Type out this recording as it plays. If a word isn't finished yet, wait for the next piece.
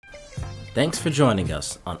Thanks for joining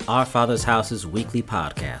us on Our Father's House's weekly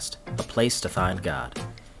podcast, A Place to Find God.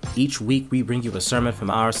 Each week we bring you a sermon from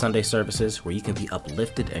our Sunday services where you can be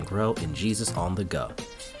uplifted and grow in Jesus on the go.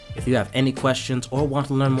 If you have any questions or want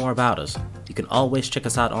to learn more about us, you can always check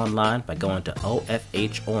us out online by going to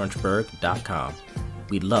ofhorangeburg.com.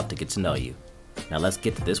 We'd love to get to know you. Now let's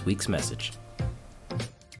get to this week's message.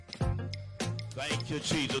 Thank you,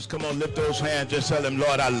 Jesus. Come on, lift those hands. Just tell him,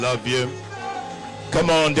 Lord, I love you. Come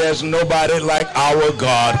on, there's nobody like our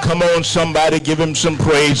God. Come on, somebody, give him some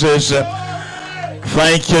praises.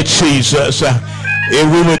 Thank you, Jesus. If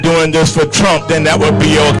we were doing this for Trump, then that would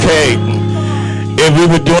be okay. If we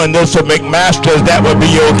were doing this for McMaster, that would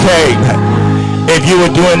be okay. If you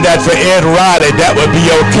were doing that for Ed Roddy, that would be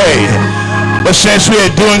okay. But since we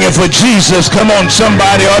are doing it for Jesus, come on,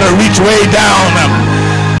 somebody ought to reach way down.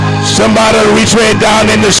 Somebody ought to reach way down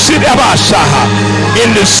in the city of Asaha,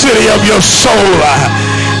 in the city of your soul,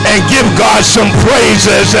 and give God some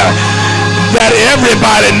praises that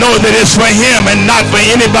everybody know that it's for him and not for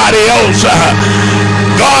anybody else.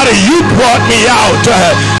 God, you brought me out.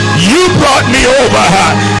 You brought me over.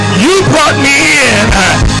 You brought me in.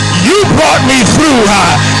 You brought me through.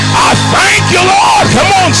 I thank you, Lord.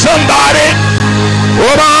 Come on, somebody.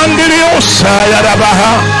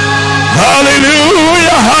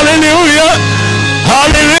 Hallelujah, hallelujah,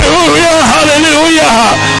 hallelujah, hallelujah.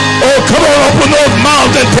 Oh, come on, open those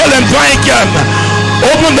mouths and tell him thank you.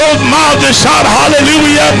 Open those mouths and shout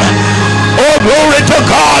hallelujah. Oh, glory to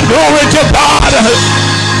God, glory to God,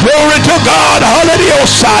 glory to God, hallelujah.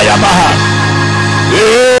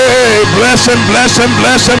 Hey, bless him, bless him,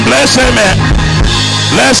 bless him, bless him.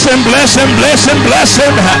 Bless him, bless him, bless him, bless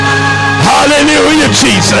him. Hallelujah,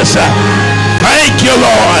 Jesus. Thank you,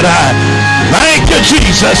 Lord. Thank you,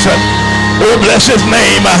 Jesus. Oh, bless his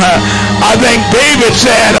name. I think David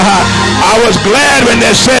said, I was glad when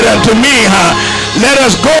they said unto me, let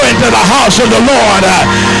us go into the house of the Lord.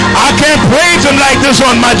 I can't praise him like this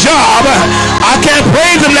on my job. I can't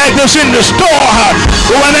praise him like this in the store.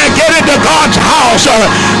 But when I get into God's house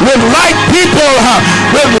with right people,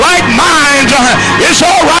 with right minds, it's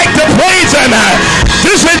all right to praise him.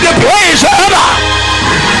 This is the praise of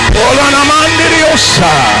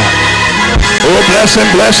Oh, bless him,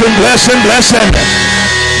 bless him, bless him, bless him.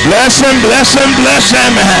 Bless him, bless him, bless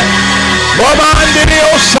him.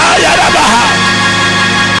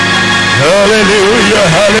 Hallelujah,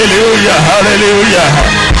 hallelujah, hallelujah.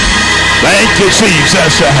 Thank you,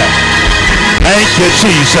 Jesus. Thank you,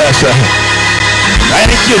 Jesus.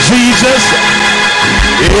 Thank you, Jesus.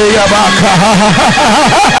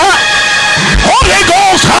 Holy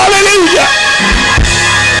Ghost, hallelujah.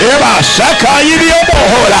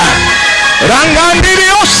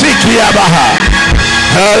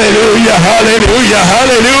 Hallelujah, hallelujah,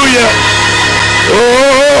 hallelujah.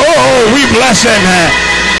 Oh, we bless him.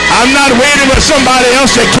 I'm not waiting for somebody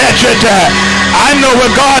else to catch it. I know what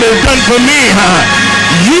God has done for me.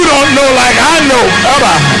 You don't know like I know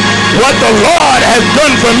what the Lord has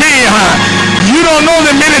done for me. You don't know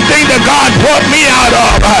the many things that God brought me out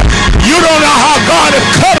of. You don't know how God has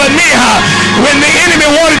covered me when the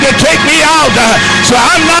enemy wanted to take me out. So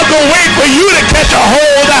I'm not going to wait for you to catch a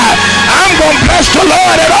hold. I'm going to bless the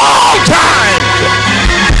Lord at all times.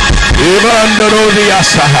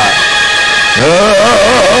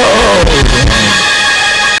 Oh.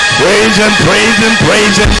 Praise him, praise him,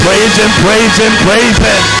 praise him, praise him, praise him, praise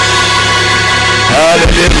him.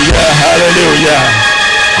 Hallelujah, hallelujah.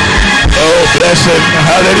 Oh, bless him.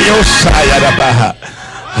 Hallelujah.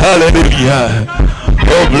 Hallelujah.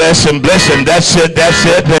 Oh, bless him, bless him. That's it, that's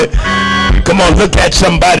it. Come on, look at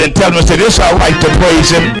somebody and tell them, say, it's all right to praise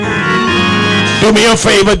him. Do me a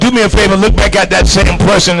favor, look back at that same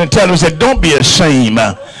person and tell them, say, don't be ashamed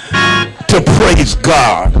to praise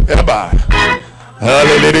God.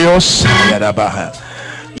 Hallelujah.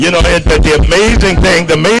 You know,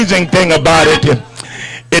 the amazing thing about it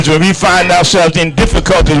is when we find ourselves in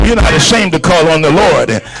difficulties, we're not ashamed to call on the Lord.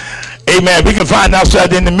 Amen. We can find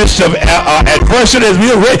ourselves in the midst of adversity.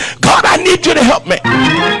 God, I need you to help me.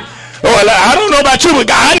 Oh, I don't know about you, but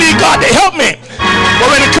God, I need God to help me. But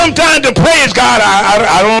when it comes time to praise God,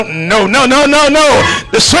 I don't know. No.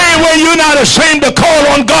 The same way you're not ashamed to call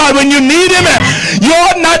on God when you need him, you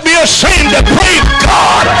ought not be ashamed to praise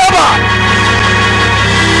God ever.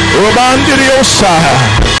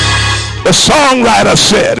 The songwriter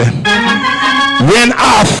said, when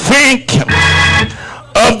I think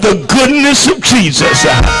of the goodness of Jesus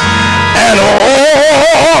and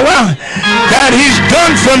all that he's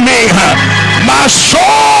done for me, my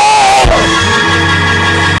soul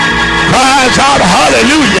cries out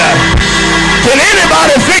hallelujah. Can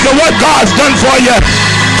anybody think of what God's done for you?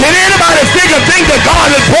 Can anybody think that God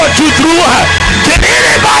has brought you through? Can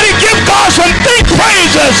anybody give God some big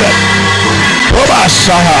praises?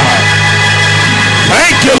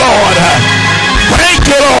 Thank you, Lord. Thank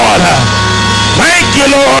you, Lord. Thank you,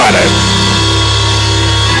 Lord.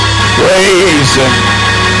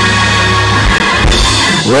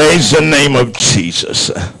 Praise the name of Jesus.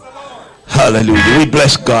 Hallelujah. We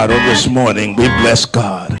bless God on this morning. We bless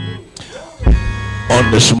God on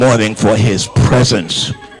this morning for his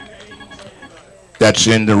presence that's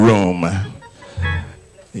in the room.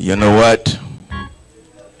 You know what?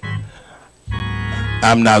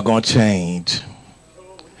 I'm not going to change.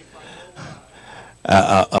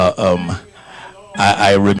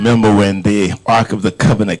 I remember when the Ark of the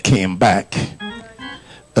Covenant came back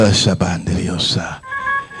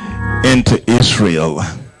into Israel,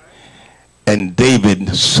 and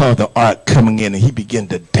David saw the ark coming in, and he began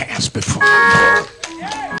to dance before the Lord.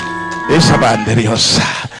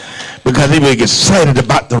 Because he was excited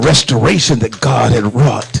about the restoration that God had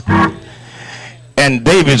wrought. And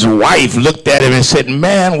David's wife looked at him and said,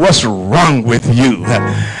 man, what's wrong with you?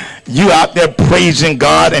 You out there praising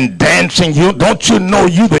God and dancing. Don't you know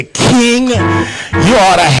you the king? You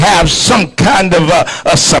ought to have some kind of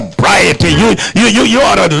a sobriety. You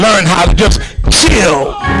ought to learn how to just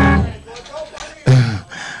chill.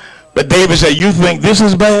 But David said, you think this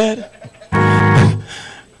is bad?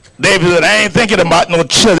 David said, I ain't thinking about no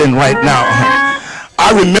chilling right now.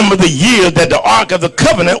 I remember the year that the Ark of the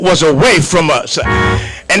Covenant was away from us.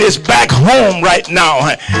 And it's back home right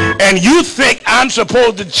now. And you think I'm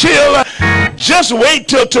supposed to chill? Just wait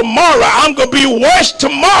till tomorrow. I'm going to be worse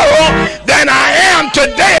tomorrow than I am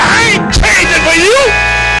today. I ain't changing for you.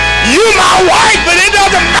 You my wife, but it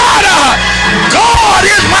doesn't matter. God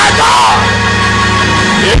is my God.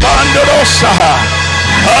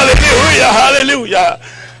 Hallelujah, hallelujah.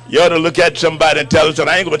 You ought to look at somebody and tell us that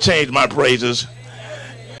I ain't going to change my praises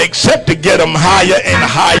except to get them higher and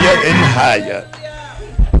higher and higher.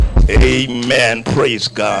 Amen. Praise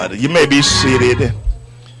God. You may be seated.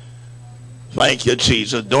 Thank you,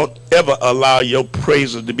 Jesus. Don't ever allow your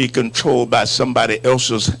praises to be controlled by somebody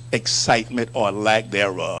else's excitement or lack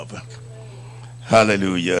thereof.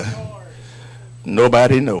 Hallelujah.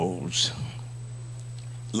 Nobody knows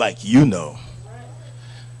like you know.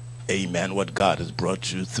 Amen. What God has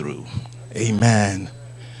brought you through. Amen.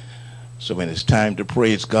 So when it's time to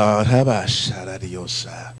praise God, how about shout out to your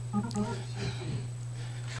side?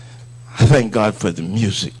 I thank God for the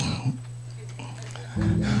music.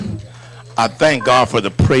 I thank God for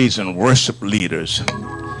the praise and worship leaders.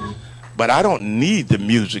 But I don't need the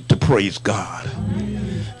music to praise God.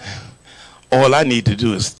 All I need to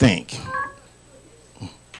do is think.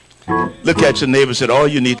 Look at your neighbor and say, all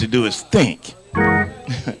you need to do is think.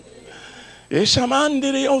 Hey,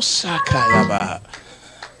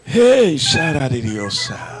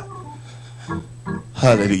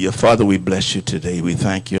 hallelujah. Father, we bless you today. We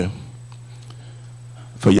thank you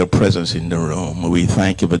for your presence in the room. We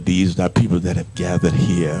thank you for these are people that have gathered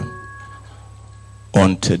here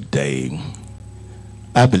on today.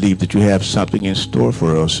 I believe that you have something in store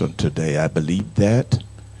for us on today. I believe that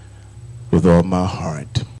with all my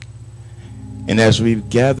heart. And as we've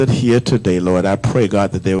gathered here today, Lord, I pray,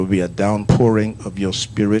 God, that there will be a downpouring of your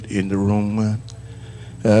spirit in the room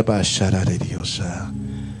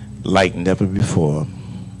like never before.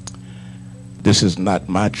 This is not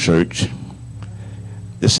my church.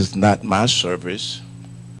 This is not my service.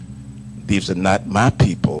 These are not my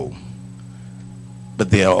people,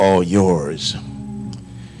 but they are all yours.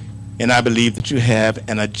 And I believe that you have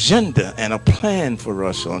an agenda and a plan for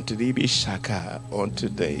us on today.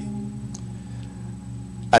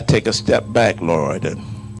 I take a step back, Lord,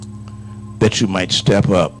 that you might step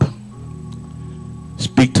up.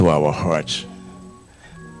 Speak to our hearts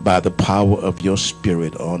by the power of your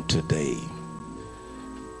spirit on today.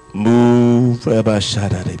 Move on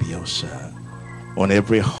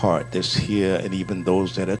every heart that's here and even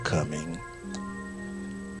those that are coming.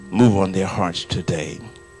 Move on their hearts today.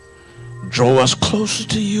 Draw us closer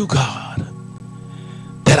to you, God,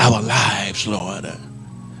 that our lives, Lord,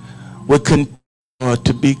 will continue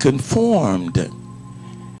to be conformed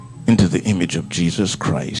into the image of Jesus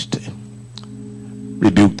Christ.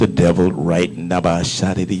 Rebuke the devil right now.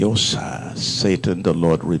 Satan, the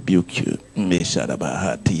Lord rebuke you.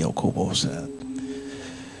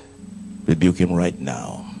 Rebuke him right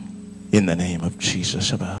now in the name of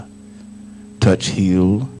Jesus. Touch,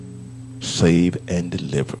 heal, save, and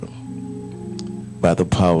deliver by the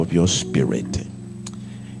power of your spirit.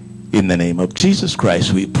 In the name of Jesus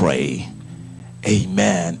Christ we pray.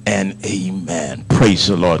 Amen and amen. Praise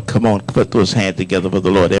the Lord. Come on, put those hands together for the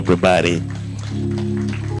Lord, everybody.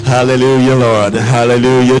 Hallelujah, Lord.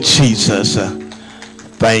 Hallelujah, Jesus.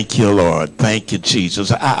 Thank you, Lord. Thank you,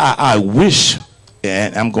 Jesus. I wish,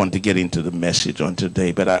 and I'm going to get into the message on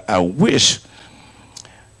today, but I wish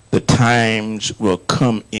the times will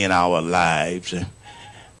come in our lives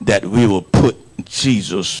that we will put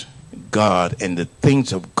Jesus, God, and the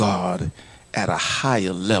things of God at a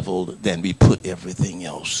higher level than we put everything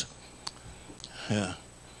else. Yeah.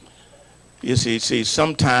 You see,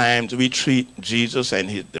 sometimes we treat Jesus and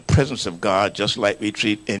the presence of God just like we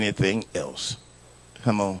treat anything else.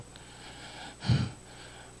 Come on.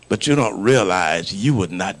 But you don't realize you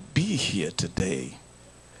would not be here today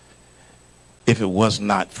if it was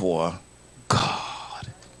not for God.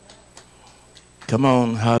 Come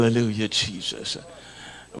on, hallelujah, Jesus.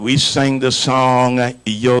 We sang the song,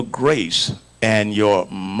 "Your grace and your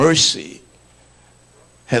mercy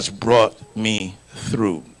has brought me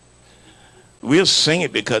through." We'll sing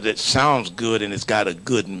it because it sounds good and it's got a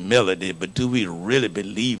good melody, but do we really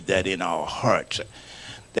believe that in our hearts?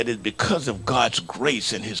 That it's because of God's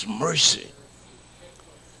grace and his mercy.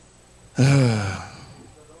 You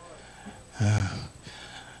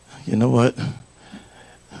know what?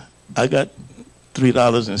 I got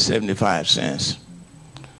 $3.75,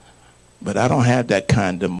 but I don't have that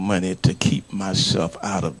kind of money to keep myself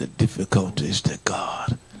out of the difficulties that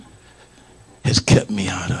God has kept me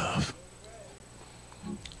out of.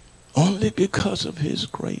 Only because of his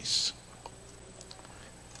grace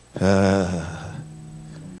and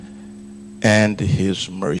his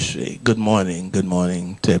mercy. Good morning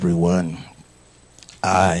to everyone.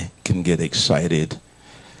 I can get excited,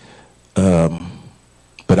 but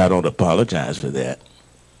I don't apologize for that.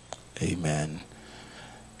 Amen.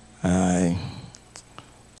 I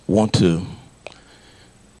want to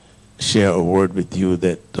share a word with you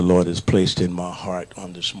that the Lord has placed in my heart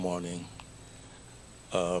on this morning.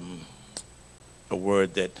 A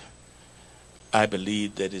word that I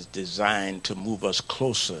believe that is designed to move us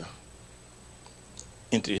closer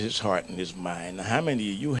into his heart and his mind. Now, how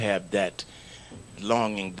many of you have that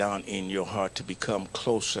longing down in your heart to become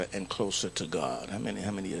closer and closer to God? How many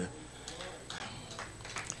of you?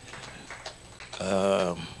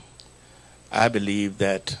 I believe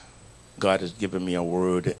that God has given me a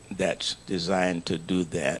word that's designed to do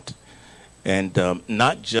that. And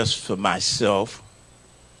not just for myself,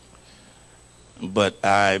 but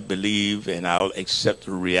I believe and I'll accept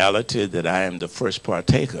the reality that I am the first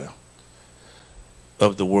partaker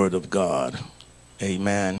of the Word of God.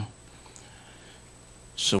 Amen.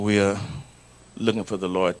 So we are looking for the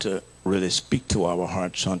Lord to really speak to our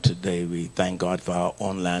hearts on today. We thank God for our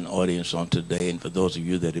online audience on today, and for those of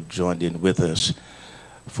you that have joined in with us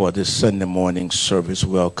for this Sunday morning service.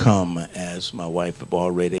 Welcome, as my wife have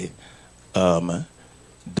already done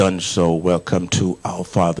so. Welcome to our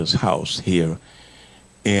Father's house here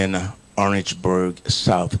in Orangeburg,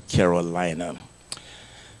 South Carolina.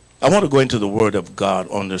 I want to go into the Word of God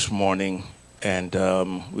on this morning, and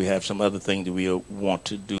we have some other things that we want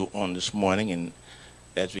to do on this morning. And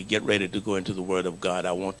as we get ready to go into the Word of God,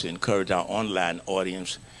 I want to encourage our online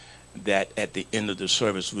audience that at the end of the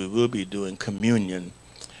service we will be doing communion.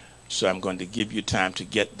 So I'm going to give you time to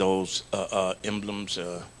get those emblems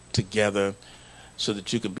together so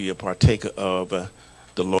that you can be a partaker of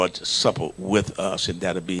the Lord's Supper with us, and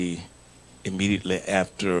that'll be immediately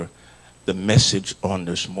after the message on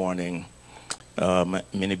this morning.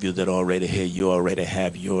 Many of you that already here, you already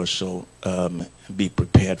have yours, so be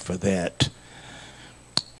prepared for that.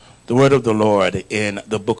 The word of the Lord in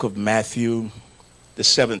the book of Matthew, the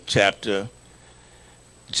 7th chapter,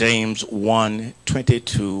 James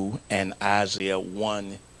 1:22, and Isaiah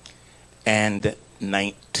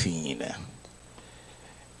 1:19.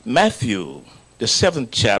 Matthew, the 7th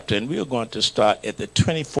chapter, and we are going to start at the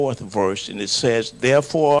 24th verse, and it says,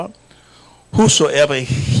 "Therefore, whosoever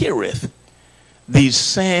heareth these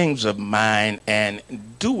sayings of mine and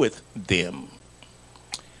doeth them,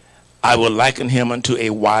 I will liken him unto a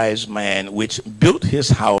wise man which built his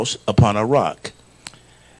house upon a rock.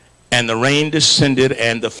 And the rain descended,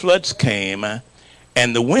 and the floods came,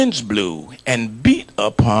 and the winds blew and beat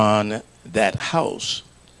upon that house.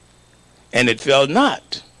 And it fell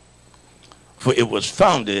not, for it was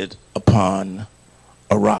founded upon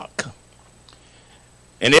a rock.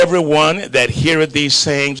 And everyone that heareth these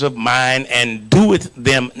sayings of mine and doeth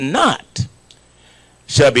them not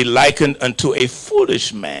shall be likened unto a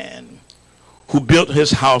foolish man who built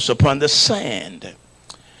his house upon the sand.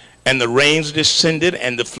 And the rains descended,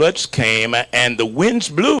 and the floods came, and the winds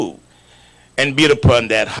blew and beat upon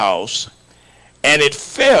that house. And it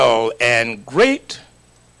fell, and great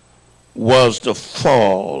was the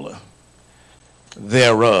fall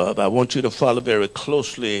thereof. I want you to follow very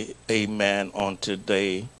closely, amen, on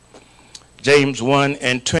today. James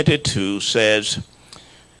 1:22 says,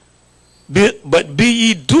 but be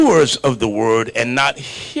ye doers of the word and not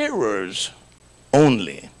hearers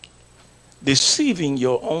only, deceiving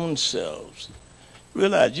your own selves.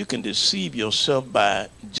 Realize you can deceive yourself by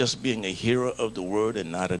just being a hearer of the word and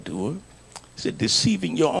not a doer. He said,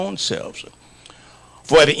 deceiving your own selves.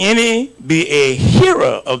 For if any be a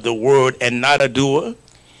hearer of the word and not a doer,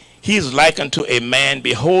 he is like unto a man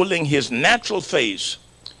beholding his natural face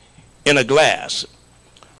in a glass.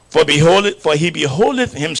 For he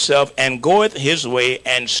beholdeth himself and goeth his way,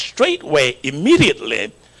 and straightway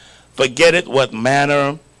immediately forgetteth what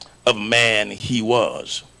manner of man he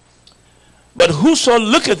was. But whoso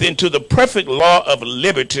looketh into the perfect law of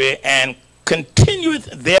liberty and continueth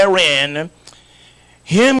therein,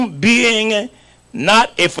 him being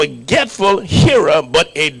not a forgetful hearer,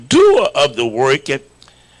 but a doer of the work,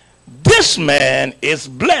 this man is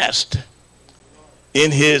blessed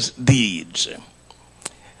in his deeds.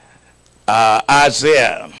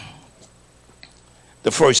 Isaiah,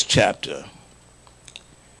 the first chapter,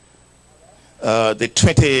 the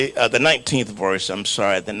 19th verse, the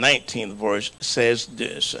 19th verse says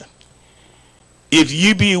this: if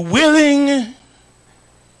you be willing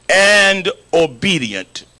and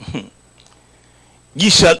obedient, ye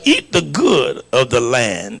shall eat the good of the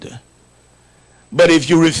land. But if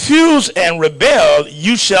you refuse and rebel,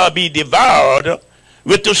 you shall be devoured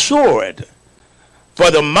with the sword. For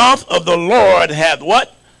the mouth of the Lord hath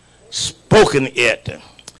what? Spoken it.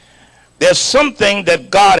 There's something that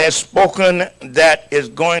God has spoken that is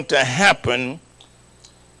going to happen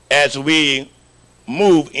as we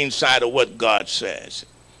move inside of what God says.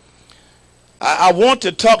 I want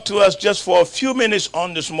to talk to us just for a few minutes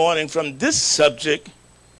on this morning from this subject,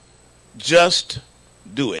 just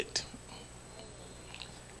do it.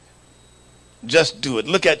 Just do it.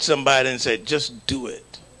 Look at somebody and say, just do it.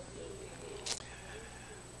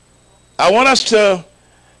 I want us to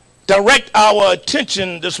direct our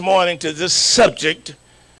attention this morning to this subject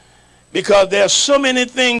because there are so many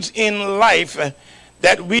things in life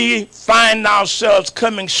that we find ourselves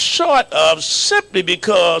coming short of simply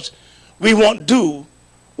because we won't do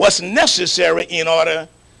what's necessary in order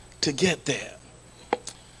to get there.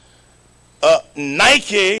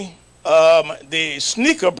 Nike, the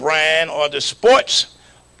sneaker brand or the sports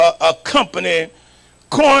company,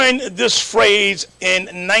 coined this phrase in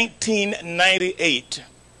 1998.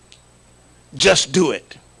 Just do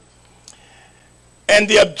it. And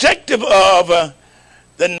the objective of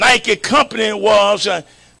the Nike company was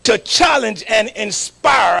to challenge and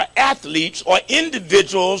inspire athletes or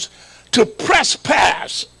individuals to press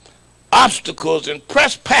past obstacles and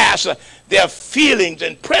press past their feelings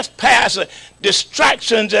and press past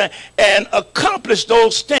distractions and accomplish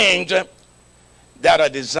those things that are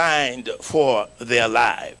designed for their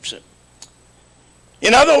lives.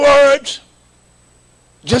 In other words,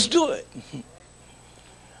 just do it.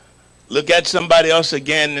 Look at somebody else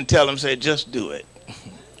again and tell them, say, just do it.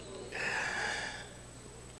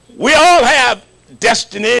 We all have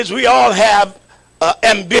destinies. We all have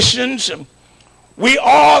ambitions. We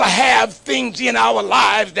all have things in our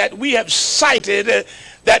lives that we have cited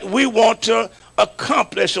that we want to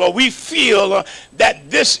accomplish, or we feel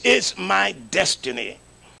that this is my destiny.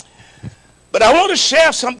 But I want to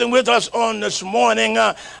share something with us on this morning.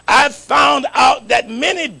 I found out that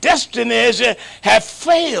many destinies have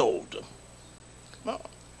failed.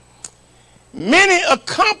 Many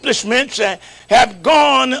accomplishments have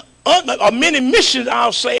gone, or many missions,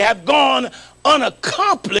 I'll say, have gone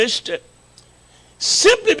unaccomplished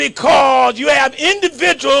simply because you have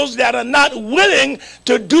individuals that are not willing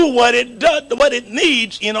to do what it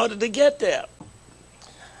needs in order to get there.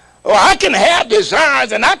 Or I can have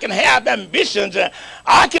desires and I can have ambitions.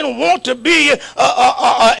 I can want to be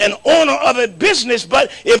an owner of a business,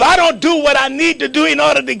 but if I don't do what I need to do in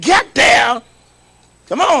order to get there,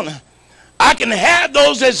 come on, I can have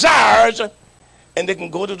those desires and they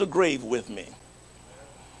can go to the grave with me.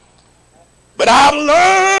 But I've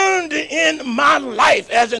learned in my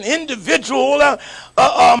life as an individual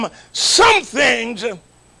some things.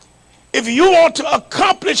 If you want to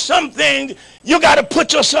accomplish something, you got to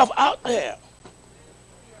put yourself out there.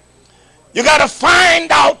 You got to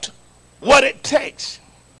find out what it takes.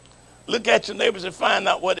 Look at your neighbors and find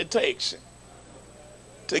out what it takes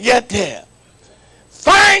to get there.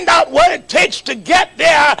 Find out what it takes to get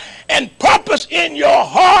there and purpose in your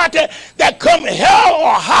heart that come hell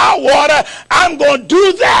or high water, I'm going to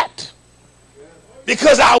do that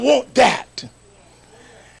because I want that.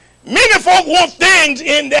 Many folk want things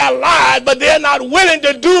in their lives, but they're not willing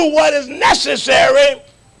to do what is necessary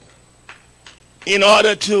in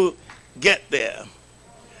order to get there.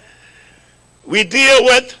 We deal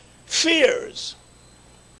with fears,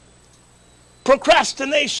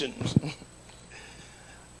 procrastinations,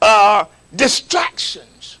 distractions.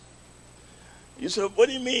 You said, what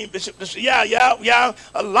do you mean, Bishop? Yeah.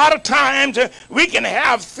 A lot of times we can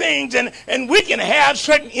have things and we can have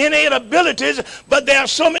certain innate abilities, but there are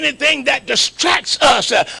so many things that distracts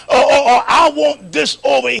us. Or I want this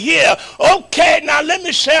over here. Okay, now let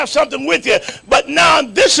me share something with you. But now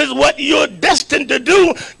this is what you're destined to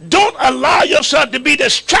do. Don't allow yourself to be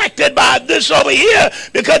distracted by this over here,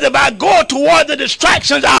 because if I go toward the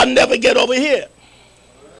distractions, I'll never get over here.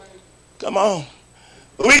 Come on.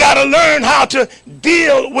 We got to learn how to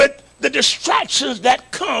deal with the distractions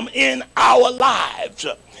that come in our lives.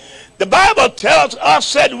 The Bible tells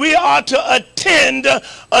us that we are to attend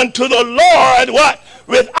unto the Lord what?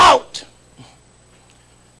 Without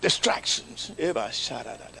distractions.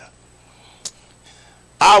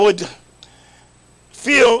 I would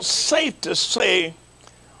feel safe to say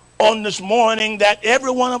on this morning that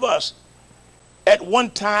every one of us at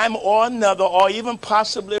one time or another, or even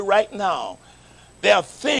possibly right now, there are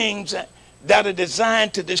things that are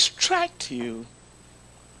designed to distract you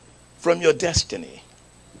from your destiny.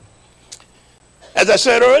 As I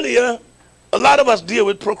said earlier, a lot of us deal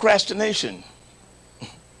with procrastination.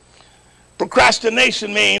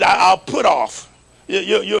 Procrastination means I'll put off.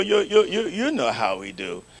 You know how we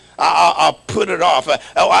do. I'll put it off.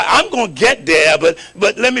 I'm going to get there, but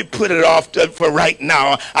let me put it off for right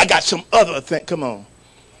now. I got some other thing. Come on.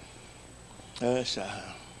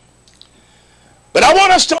 But I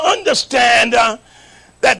want us to understand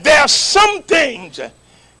that there are some things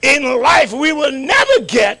in life we will never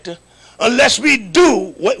get unless we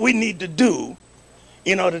do what we need to do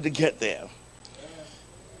in order to get there.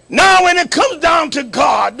 Now, when it comes down to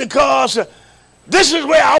God, because this is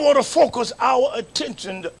where I want to focus our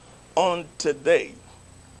attention on today.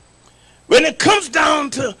 When it comes down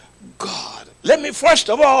to God, let me first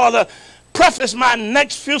of all preface my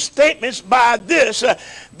next few statements by this,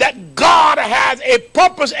 that God has a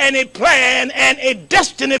purpose and a plan and a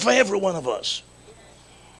destiny for every one of us.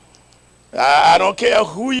 I don't care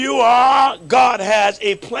who you are, God has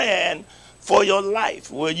a plan for your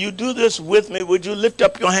life. Will you do this with me? Would you lift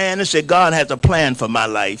up your hand and say, God has a plan for my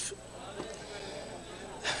life?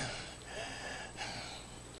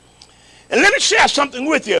 And let me share something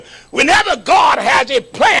with you. Whenever God has a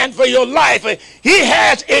plan for your life, he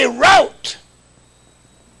has a route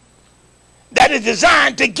that is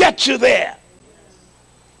designed to get you there.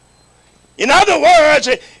 In other words,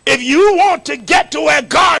 if you want to get to where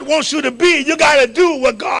God wants you to be, you got to do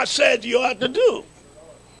what God said you ought to do.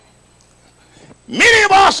 Many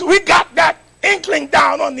of us, we got that inkling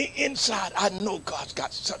down on the inside. I know God's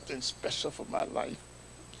got something special for my life.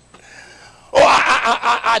 Oh,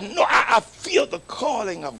 I know, I feel the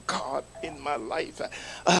calling of God in my life.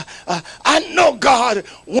 I know God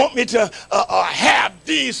wants me to have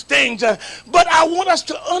these things, but I want us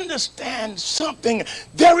to understand something.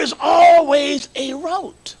 There is always a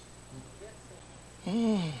route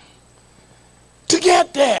to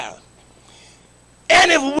get there.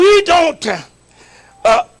 And if we don't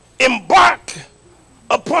embark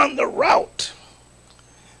upon the route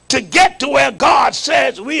to get to where God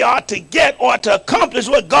says we are to get, or to accomplish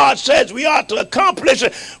what God says we are to accomplish,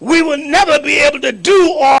 we will never be able to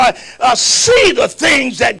do or see the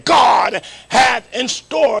things that God has in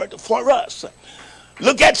store for us.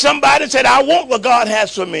 Look at somebody and say, I want what God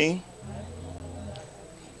has for me.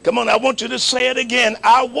 Come on, I want you to say it again.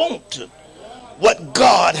 I want what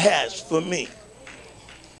God has for me.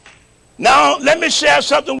 Now, let me share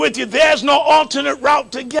something with you. There's no alternate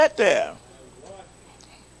route to get there.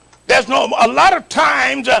 A lot of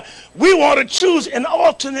times we want to choose an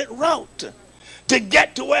alternate route to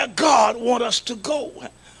get to where God wants us to go.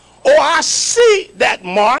 Or I see that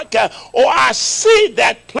mark, or I see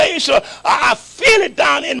that place, or I feel it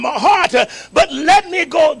down in my heart, but let me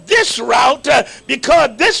go this route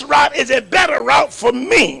because this route is a better route for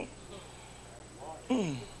me.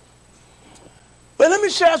 But let me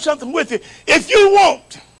share something with you. If you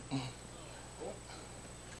want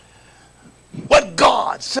what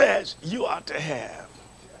God says you ought to have,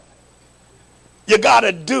 you got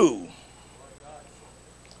to do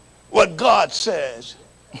what God says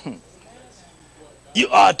you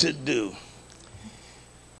ought to do.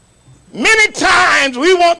 Many times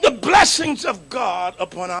we want the blessings of God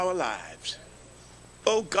upon our lives.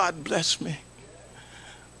 Oh, God, bless me.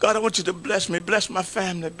 God, I want you to bless me. Bless my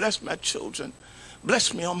family. Bless my children.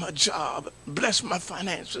 Bless me on my job. Bless my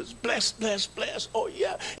finances. Bless, bless, bless. Oh,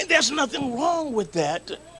 yeah. And there's nothing wrong with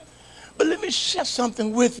that. But let me share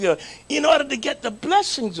something with you. In order to get the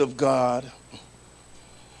blessings of God,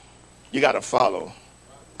 you got to follow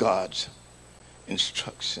God's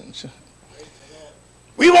instructions.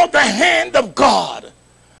 We want the hand of God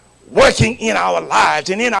working in our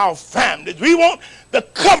lives and in our families. We want the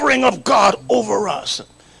covering of God over us.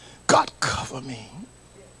 God, cover me.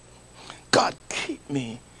 God, keep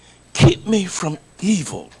me. Keep me from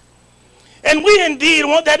evil. And we indeed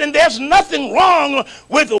want that, and there's nothing wrong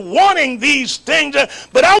with wanting these things.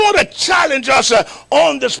 But I want to challenge us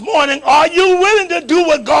on this morning. Are you willing to do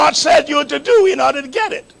what God said you're to do in order to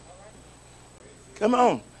get it? Come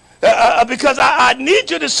on. Because I need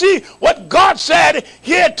you to see what God said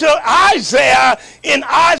here to Isaiah in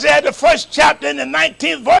Isaiah, the 1st chapter, in the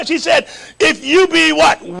 19th verse. He said, if you be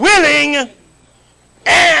what? Willing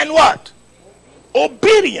and what?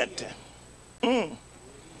 Obedient.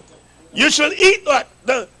 You shall eat what?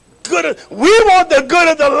 The good of, we want the good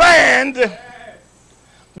of the land,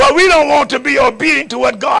 but we don't want to be obedient to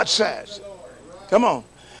what God says. Come on.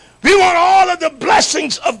 We want all of the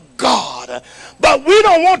blessings of God, but we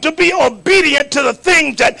don't want to be obedient to the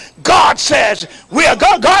things that God says. We are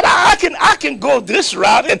God. I can go this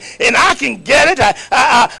route and I can get it.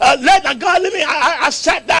 I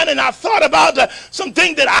sat down and I thought about some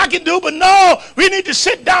things that I can do, but no, we need to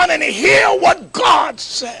sit down and hear what God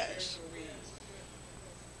says.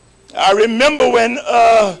 I remember when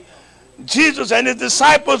Jesus and his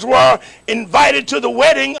disciples were invited to the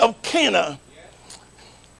wedding of Cana.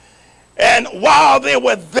 And while they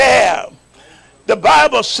were there, the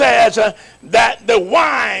Bible says that the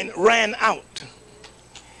wine ran out.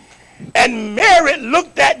 And Mary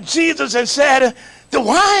looked at Jesus and said, the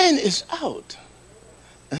wine is out.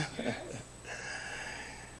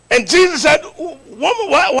 And Jesus said, woman,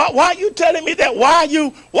 why are you telling me that? Why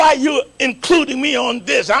are you including me on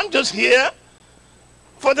this? I'm just here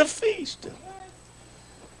for the feast.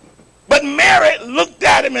 But Mary looked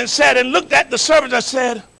at him and said, and looked at the servants and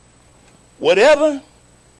said, whatever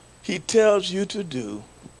he tells you to do,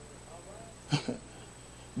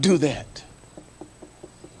 do that.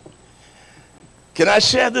 Can I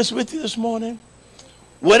share this with you this morning?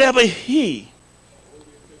 Whatever he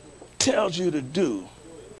tells you to do,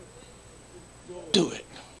 do it.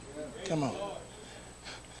 Come on.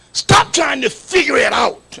 Stop trying to figure it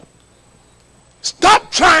out.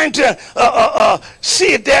 Stop trying to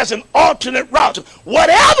see if there's an alternate route.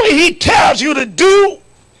 Whatever he tells you to do,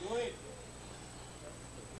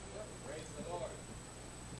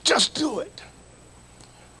 just do it.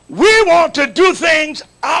 We want to do things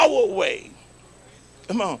our way.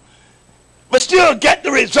 Come on. But still get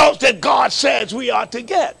the results that God says we are to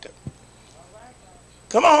get.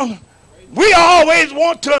 Come on. We always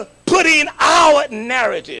want to put in our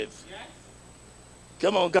narrative.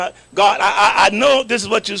 Come on, God. God, I know this is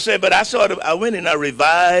what you said, but I went and I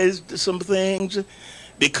revised some things.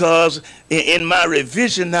 Because in my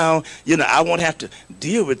revision now, I won't have to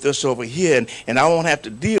deal with this over here, and I won't have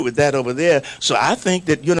to deal with that over there. So I think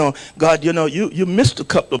that, God, you missed a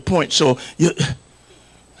couple of points. So you...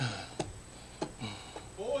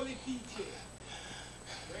 Holy teaching.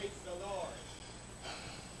 Praise the Lord.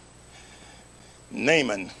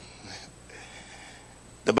 Naaman,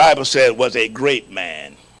 the Bible said, was a great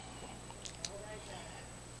man.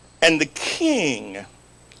 And the king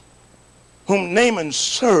whom Naaman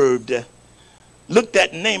served looked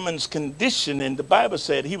at Naaman's condition, and the Bible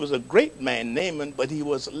said he was a great man, Naaman, but he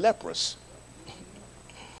was leprous.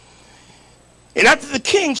 And after the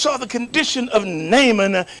king saw the condition of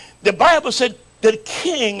Naaman, the Bible said the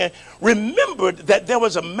king remembered that there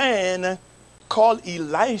was a man called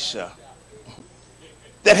Elisha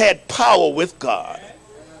that had power with God.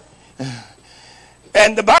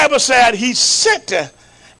 And the Bible said he sent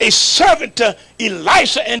a servant to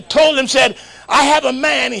Elisha and told him, said, I have a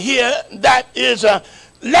man here that is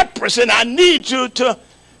leprous, and I need you to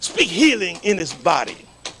speak healing in his body.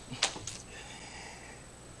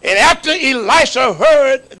 And after Elisha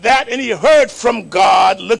heard that, and he heard from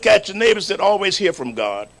God, look at your neighbor and said, always hear from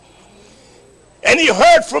God. And he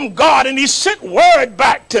heard from God, and he sent word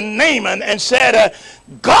back to Naaman and said,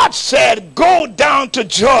 God said, go down to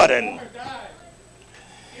Jordan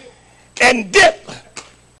and dip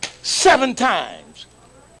 7 times.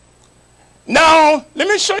 Now, let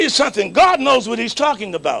me show you something. God knows what he's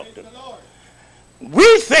talking about.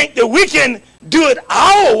 We think that we can do it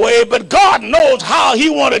our way, but God knows how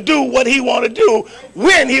he want to do what he want to do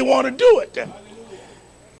when he want to do it.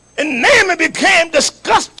 And Naaman became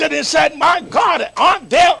disgusted and said, my God, aren't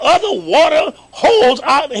there other water holes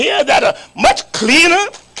out here that are much cleaner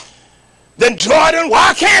than Jordan?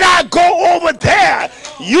 Why can't I go over there?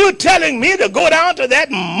 You telling me to go down to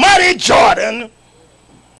that muddy Jordan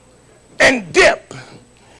and dip?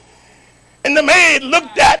 And the maid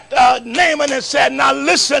looked at Naaman and said, now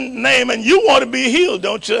listen, Naaman, you want to be healed,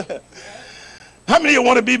 don't you? How many of you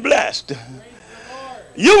want to be blessed?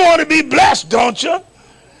 You want to be blessed, don't you?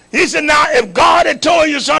 He said, now, if God had told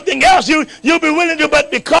you something else, you'd be willing to,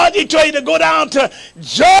 but because he told you to go down to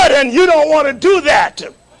Jordan, you don't want to do that.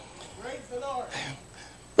 Praise the Lord.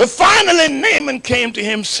 But finally, Naaman came to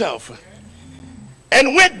himself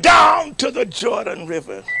and went down to the Jordan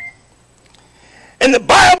River. And the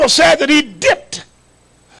Bible said that he dipped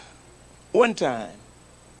one time.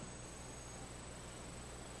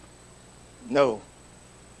 No.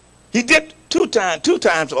 He dipped two times. Two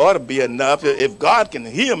times ought to be enough. If God can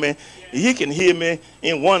hear me, he can hear me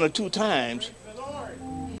in one or two times.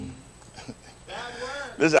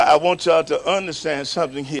 Listen, I want y'all to understand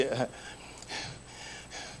something here.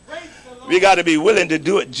 We got to be willing to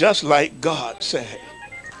do it just like God said.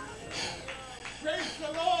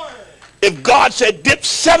 If God said dip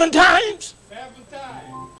 7 times,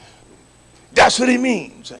 that's what he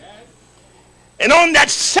means. And on that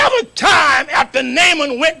 7th time, after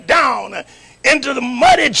Naaman went down into the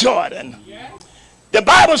muddy Jordan, the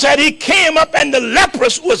Bible said he came up and the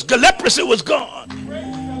leprosy was gone.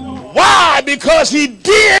 Why? Because he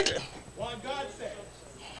did what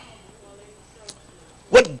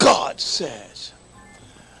God says.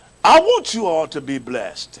 I want you all to be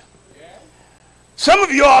blessed. Some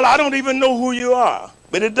of you all, I don't even know who you are,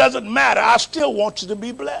 but it doesn't matter. I still want you to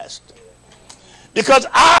be blessed. Because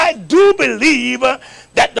I do believe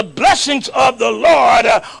that the blessings of the Lord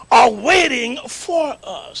are waiting for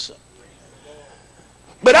us.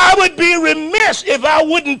 But I would be remiss if I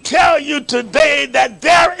wouldn't tell you today that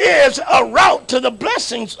there is a route to the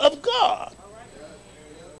blessings of God.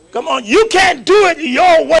 Come on, you can't do it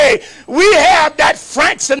your way. We have that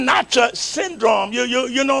Frank Sinatra syndrome.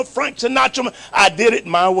 You know Frank Sinatra, I did it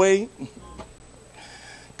my way.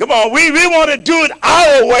 Come on, we want to do it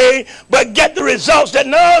our way, but get the results that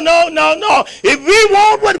no. If we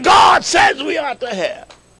want what God says we ought to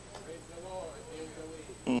have,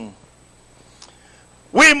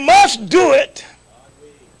 we must do it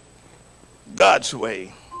God's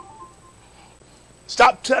way.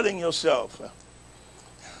 Stop telling yourself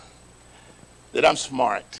that I'm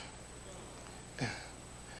smart.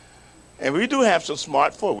 And we do have some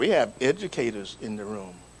smart folk. We have educators in the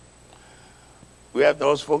room. We have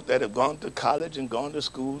those folk that have gone to college and gone to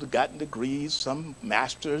school, gotten degrees, some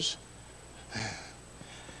masters.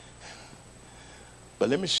 But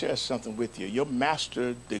let me share something with you. Your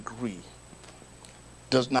master degree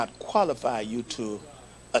does not qualify you to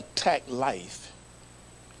attack life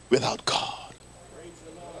without God.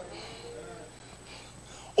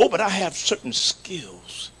 Oh, but I have certain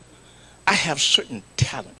skills. I have certain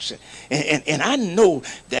talents. And I know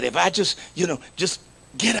that if I just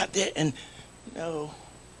get out there and no.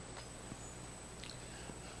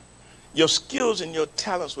 Your skills and your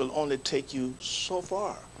talents will only take you so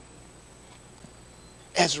far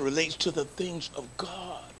as it relates to the things of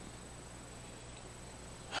God.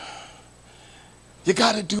 You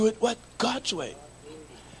got to do it what? God's way.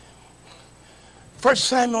 1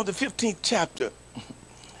 Samuel, the 15th chapter.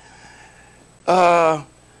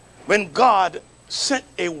 When God sent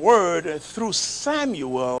a word through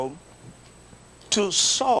Samuel to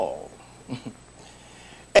Saul.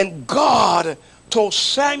 And God told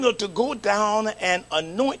Samuel to go down and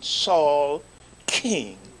anoint Saul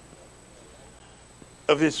king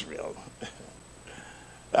of Israel.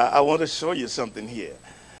 I want to show you something here.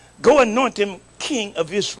 Go anoint him king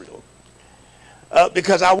of Israel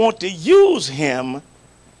because I want to use him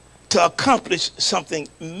to accomplish something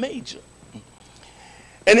major.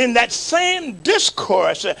 And in that same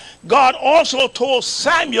discourse, God also told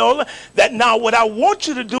Samuel that now what I want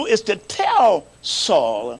you to do is to tell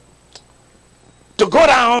Saul to go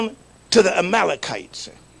down to the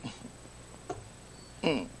Amalekites.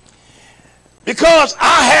 Because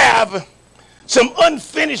I have some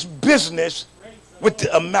unfinished business with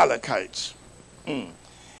the Amalekites.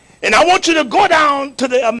 And I want you to go down to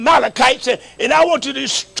the Amalekites and I want you to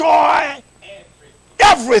destroy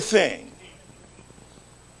everything.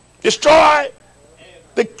 Destroy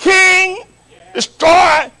the king,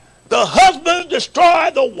 destroy the husbands,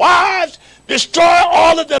 destroy the wives, destroy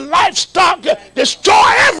all of the livestock,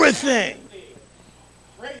 destroy everything.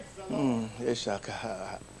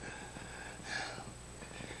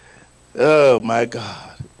 Oh my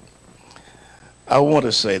God. I want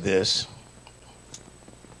to say this.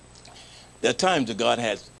 There are times that God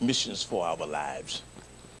has missions for our lives.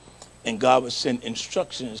 And God would send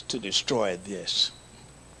instructions to destroy this,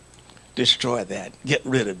 destroy that, get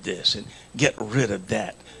rid of this, and get rid of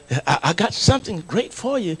that. I got something great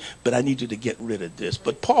for you, but I need you to get rid of this.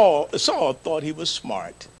 But Saul thought he was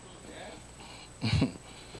smart.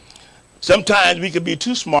 Sometimes we could be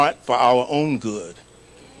too smart for our own good.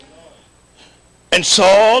 And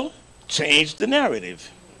Saul changed the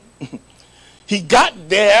narrative. He got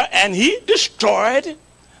there and he destroyed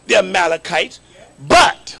the Amalekites,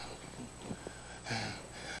 but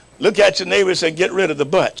look at your neighbor and say, get rid of the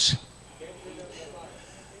buts.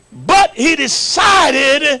 But he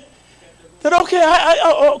decided that,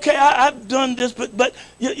 okay, I've done this, but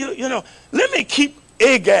you know, let me keep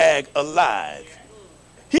Agag alive.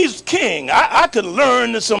 He's king. I can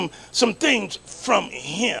learn some things from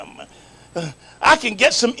him. I can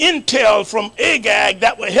get some intel from Agag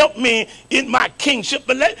that will help me in my kingship.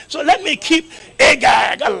 So let me keep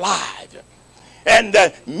Agag alive. And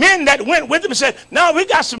the men that went with him said, now we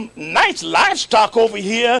got some nice livestock over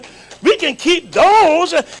here. We can keep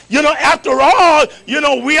those. After all,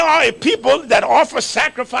 we are a people that offer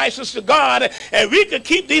sacrifices to God. And we can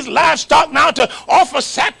keep these livestock now to offer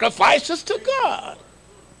sacrifices to God.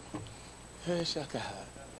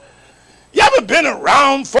 You ever been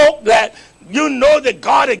around folk that that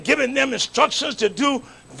God had given them instructions to do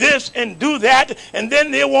this and do that, and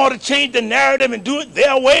then they want to change the narrative and do it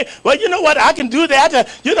their way? Well, you know what? I can do that.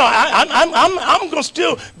 I'm going to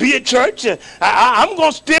still be at church. I'm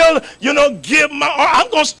going to still, I'm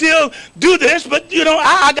going to still do this, but,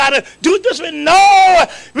 I got to do it this way. No,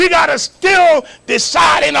 we got to still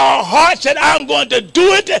decide in our hearts that I'm going to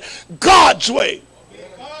do it God's way.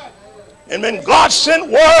 And when God sent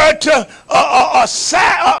word to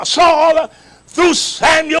Saul through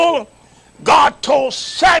Samuel, God told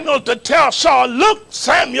Samuel to tell Saul, look,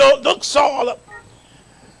 Saul,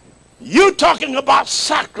 you talking about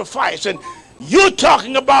sacrifice and you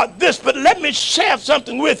talking about this, but let me share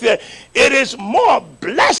something with you. It is more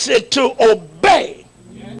blessed to obey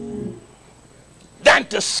than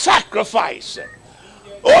to sacrifice.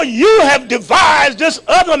 Or you have devised this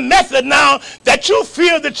other method now that you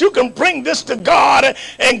feel that you can bring this to God,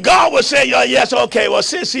 and God will say, oh, yes, okay, well,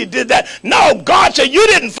 since he did that. No, God said, you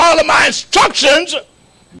didn't follow my instructions.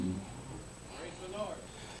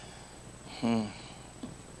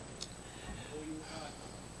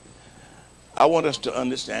 I want us to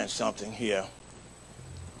understand something here.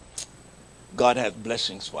 God has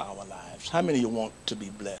blessings for our lives. How many of you want to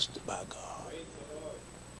be blessed by God?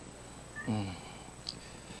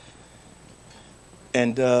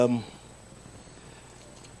 And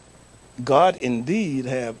God indeed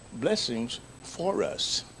have blessings for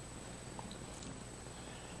us.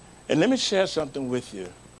 And let me share something with you.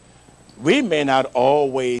 We may not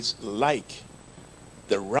always like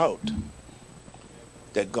the route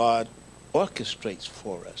that God orchestrates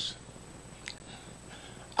for us.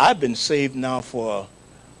 I've been saved now for,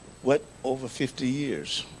 over 50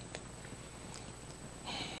 years.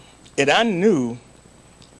 And I knew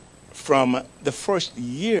from the first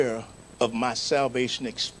year of my salvation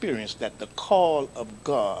experience that the call of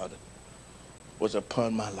God was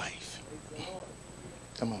upon my life.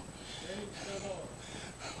 Come on.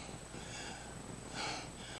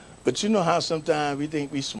 But you know how sometimes we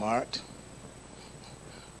think we're smart?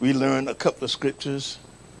 We learn a couple of scriptures.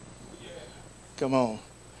 Come on.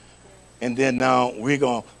 And then now we're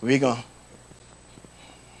going.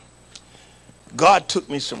 God took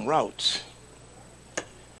me some routes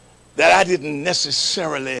that I didn't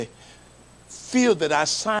necessarily feel that I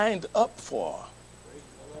signed up for.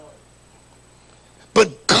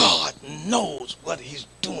 But God knows what he's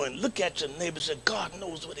doing. Look at your neighbor and say, God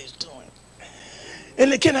knows what he's doing.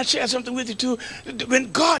 And can I share something with you too?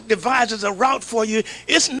 When God devises a route for you,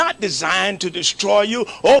 it's not designed to destroy you.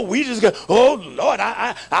 Oh, we just go, oh, Lord,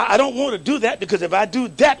 I don't want to do that, because if I do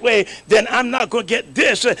that way, then I'm not going to get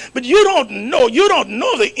this. But you don't know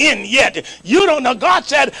the end yet. You don't know. God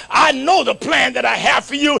said, I know the plan that I have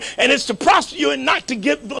for you, and it's to prosper you and not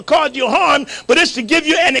to cause you harm, but it's to give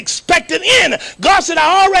you an expected end. God said,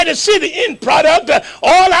 I already see the end product.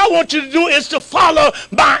 All I want you to do is to follow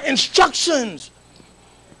my instructions.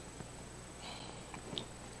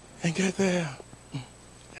 And get there.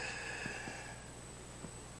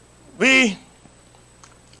 Let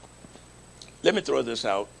me throw this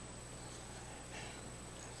out.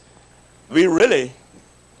 We really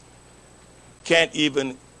can't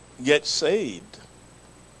even get saved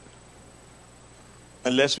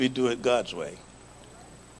unless we do it God's way.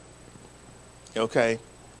 Okay?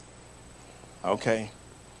 Okay.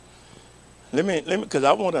 Let me, because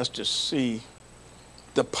I want us to see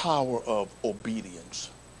the power of obedience.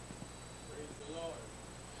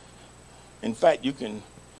 In fact, you can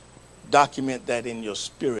document that in your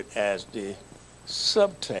spirit as the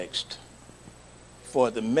subtext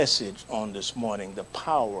for the message on this morning, the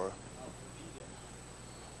power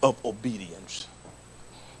of obedience.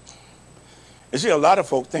 You see, a lot of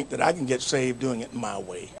folk think that I can get saved doing it my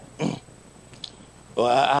way. Or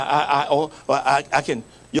I can,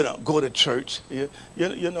 go to church. You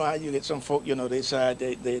know how you get some folk, they decide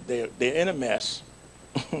they're in a mess.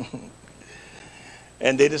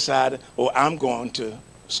 And they decide, I'm going to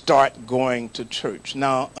start going to church.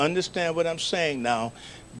 Now, understand what I'm saying now.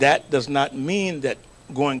 That does not mean that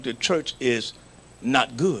going to church is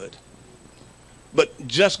not good. But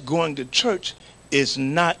just going to church is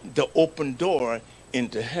not the open door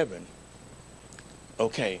into heaven.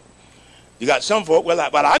 Okay. You got some folk,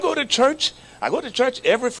 but I go to church. I go to church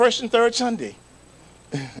every first and third Sunday.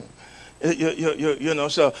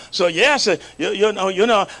 So yes,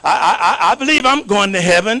 I believe I'm going to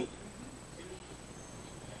heaven.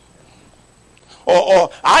 Or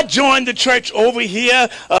I joined the church over here.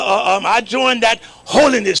 I joined that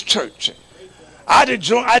holiness church. I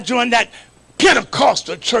joined that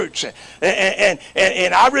Pentecostal church. And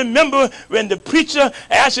I remember when the preacher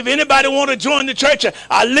asked if anybody want to join the church,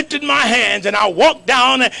 I lifted my hands and I walked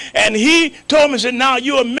down and he told me, said, now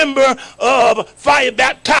you're a member of Fire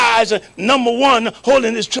Baptized #1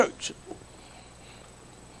 Holiness Church.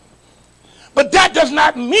 But that does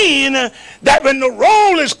not mean that when the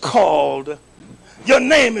roll is called, your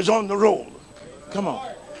name is on the roll. Come on.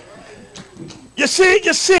 You see,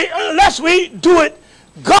 unless we do it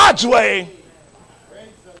God's way,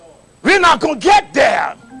 we're not going to get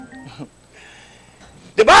there.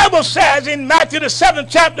 The Bible says in Matthew the 7th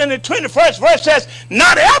chapter and the 21st verse says,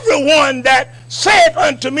 not everyone that saith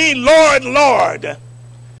unto me, Lord, Lord,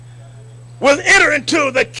 will enter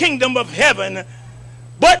into the kingdom of heaven,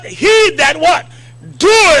 but he that what?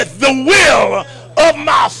 Doeth the will of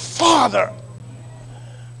my Father.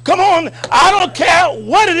 Come on, I don't care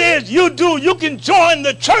what it is you do. You can join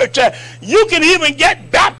the church. You can even get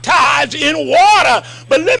baptized in water.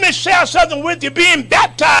 But let me share something with you. Being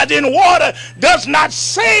baptized in water does not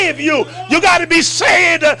save you. You got to be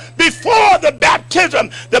saved before the baptism.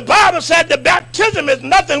 The Bible said the baptism is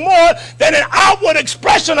nothing more than an outward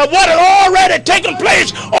expression of what had already taken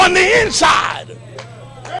place on the inside.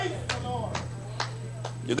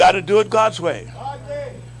 You got to do it God's way.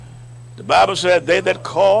 The Bible said, they that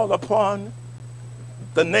call upon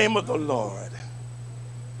the name of the Lord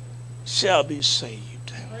shall be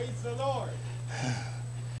saved. Praise the Lord.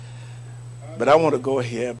 But I want to go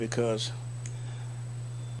here because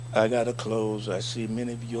I got to close. I see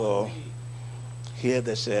many of you all here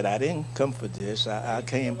that said, I didn't come for this. I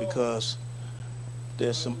came because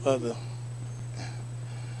there's some other.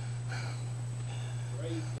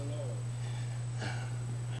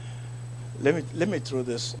 Let me throw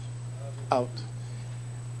this out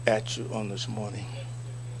at you on this morning.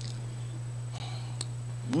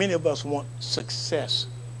 Many of us want success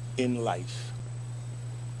in life.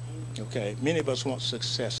 Okay, many of us want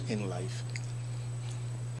success in life.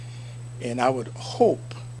 And I would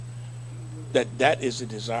hope that that is a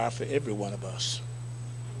desire for every one of us.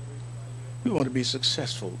 We want to be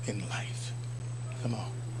successful in life. Come on.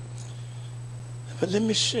 But let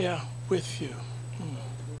me share with you.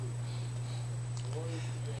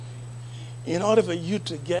 In order for you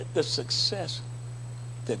to get the success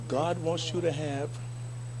that God wants you to have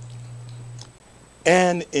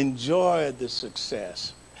and enjoy the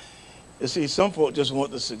success. You see, some folk just want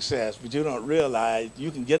the success, but you don't realize you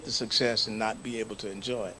can get the success and not be able to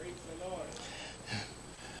enjoy it.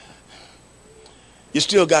 You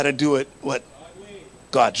still got to do it what?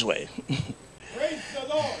 God's way. Praise the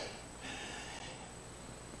Lord.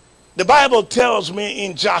 The Bible tells me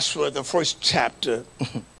in Joshua, the 1st chapter,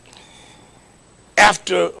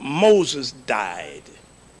 after Moses died,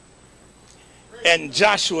 and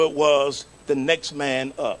Joshua was the next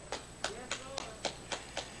man up.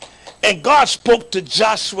 And God spoke to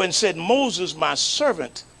Joshua and said, Moses, my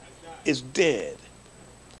servant, is dead.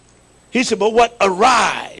 He said, but what?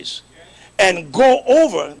 Arise and go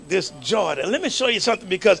over this Jordan. Let me show you something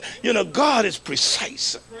because, God is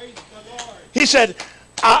precise. He said,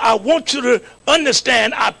 I want you to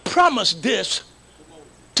understand, I promised this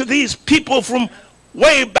to these people from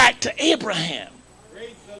way back to Abraham.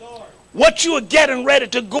 What you are getting ready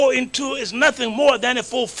to go into is nothing more than a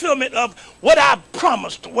fulfillment of what I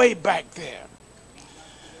promised way back there.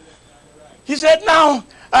 He said, now,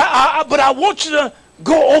 but I want you to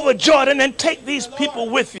go over Jordan and take these people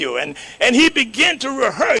with you. And he began to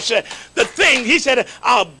rehearse the thing. He said,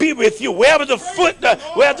 I'll be with you. Wherever the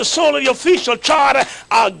sole of your feet shall trod,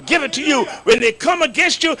 I'll give it to you. When they come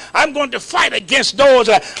against you, I'm going to fight against those.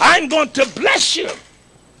 I'm going to bless you.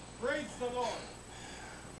 Praise the Lord.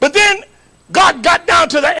 But then God got down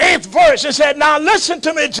to the 8th verse and said, now listen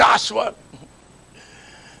to me, Joshua.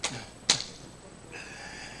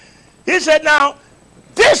 He said, now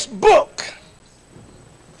this book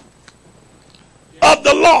of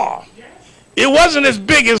the law, it wasn't as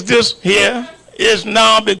big as this here is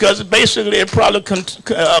now, because basically it probably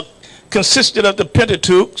consisted of the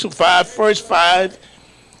Pentateuch, so first five,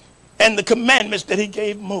 and the commandments that he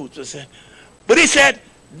gave Moses. But he said,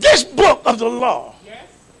 this book of the law,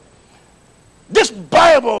 this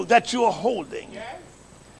Bible that you're holding,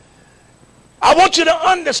 I want you to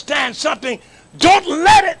understand something. Don't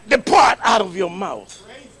let it depart out of your mouth.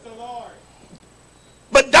 Praise the Lord.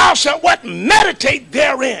 But thou shalt what? Meditate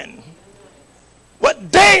therein. What?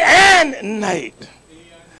 Day and night.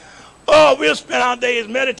 Oh, we'll spend our days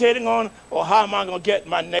meditating on, oh, how am I going to get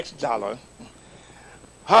my next dollar?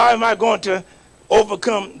 How am I going to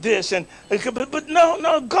overcome this? But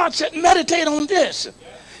no, God said meditate on this.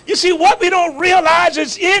 You see, what we don't realize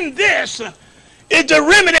is in this is the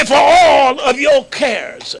remedy for all of your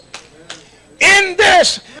cares. In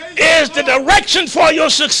this is the direction for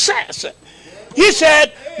your success. He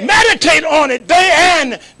said, meditate on it day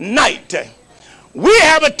and night. We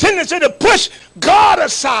have a tendency to push God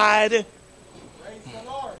aside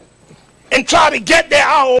and try to get there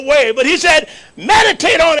our way. But he said,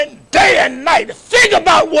 meditate on it day and night. Think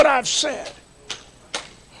about what I've said.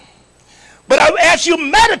 But as you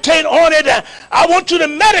meditate on it, I want you to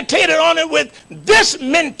meditate on it with this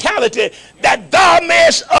mentality, that thou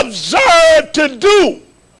mayest observe to do.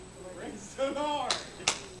 Praise the Lord.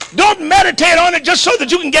 Don't meditate on it just so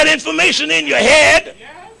that you can get information in your head.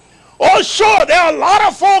 Yes. Oh, sure, there are a lot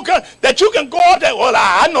of folk that you can go out there. Well,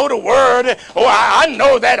 I know the word. Oh, I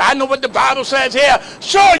know that. I know what the Bible says here.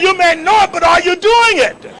 Sure, you may know it, but are you doing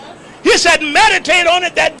it? He said, meditate on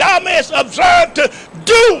it that thou mayest observe to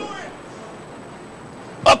do.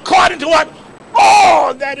 According to what?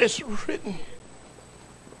 All that is written.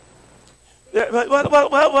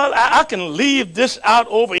 Well, I can leave this out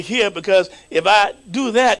over here, because if I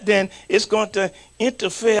do that, then it's going to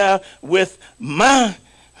interfere with my.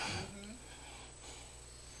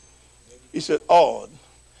 He said, all.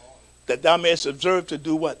 That thou mayest observe to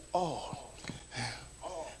do what? All.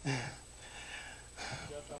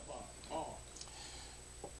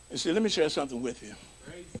 You see, let me share something with you.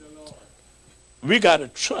 We got to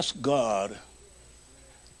trust God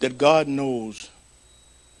that God knows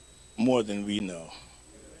more than we know.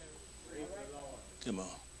 Come on.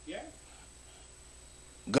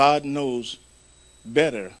 God knows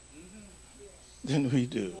better than we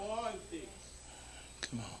do.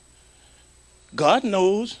 Come on. God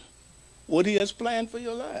knows what he has planned for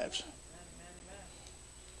your lives.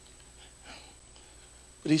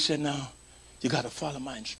 But he said, now, you got to follow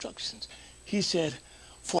my instructions. He said,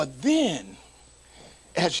 for then,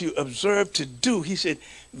 as you observe to do, he said,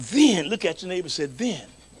 then, look at your neighbor, said, then,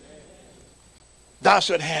 thou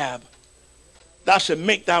shalt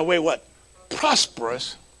make thy way what?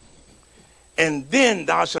 Prosperous. And then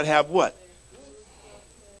thou shalt have what?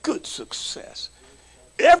 Good success.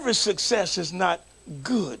 Every success is not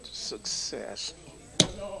good success.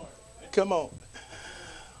 Come on.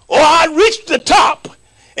 Or I reached the top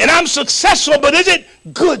and I'm successful, but is it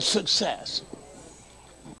good success?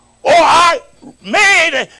 Or I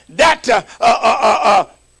made that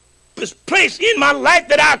place in my life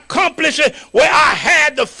that I accomplished where I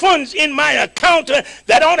had the funds in my account that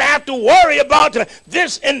I don't have to worry about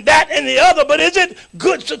this and that and the other, but is it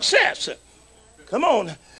good success? Come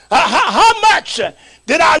on. How much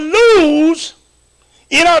did I lose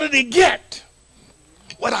in order to get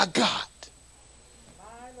what I got?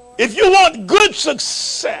 If you want good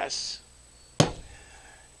success,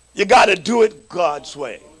 you got to do it God's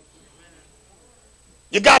way.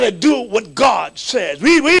 You got to do what God says.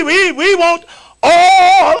 We want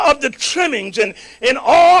all of the trimmings and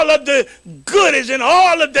all of the goodies and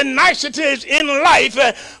all of the niceties in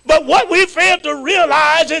life. But what we fail to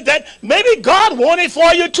realize is that maybe God wanted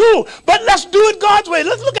for you too. But let's do it God's way.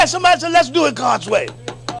 Let's look at somebody and say, let's do it God's way.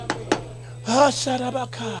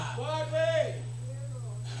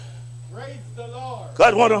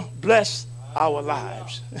 God want to bless our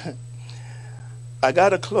lives. I got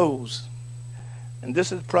to close. And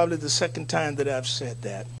this is probably the second time that I've said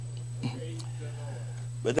that.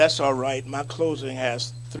 But that's all right. My closing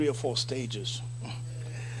has 3 or 4 stages.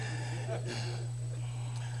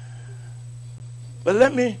 But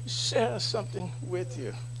let me share something with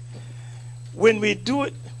you. When we do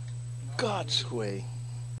it God's way,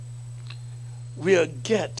 we'll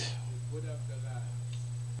get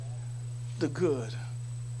the good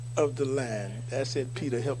of the land. That's it,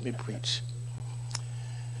 Peter, help me preach.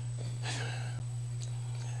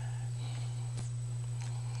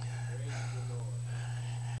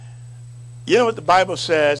 You know what the Bible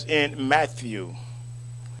says in Matthew,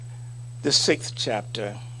 the 6th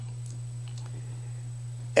chapter,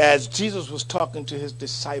 as Jesus was talking to his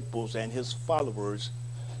disciples and his followers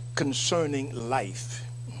concerning life.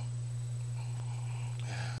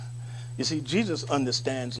 You see, Jesus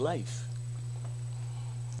understands life.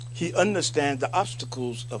 He understands the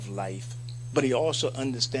obstacles of life, but he also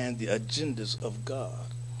understands the agendas of God.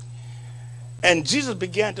 And Jesus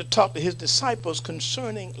began to talk to his disciples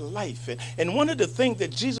concerning life. And one of the things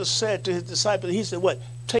that Jesus said to his disciples, he said, what?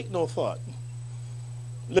 Take no thought.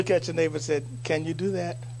 Look at your neighbor and said, can you do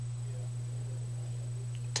that?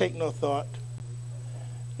 Take no thought.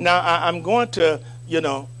 Now, I'm going to,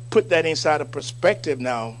 put that inside of perspective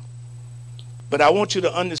now. But I want you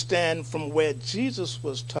to understand from where Jesus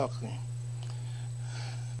was talking.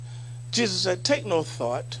 Jesus said, take no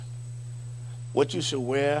thought what you should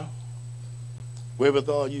wear,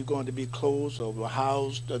 wherewithal you're going to be clothed or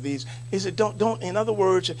housed or these. He said, don't, in other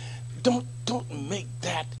words, don't make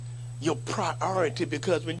that your priority,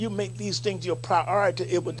 because when you make these things your priority,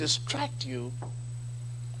 it will distract you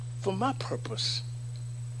from my purpose.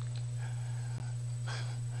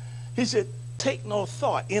 He said, take no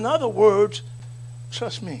thought. In other words,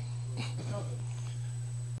 trust me.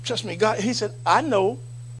 Trust me. God, he said, I know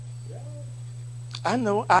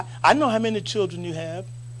how many children you have.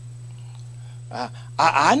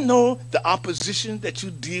 I know the opposition that you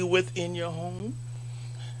deal with in your home.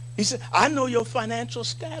 He said, I know your financial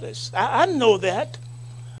status. I know that.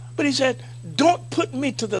 But he said, don't put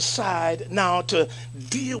me to the side now to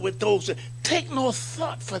deal with those. Take no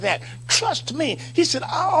thought for that. Trust me. He said,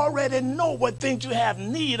 I already know what things you have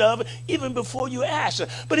need of even before you ask.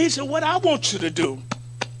 But he said, what I want you to do,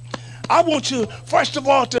 I want you, first of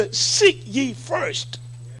all, to seek ye first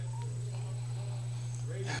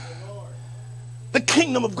the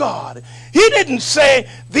kingdom of God. He didn't say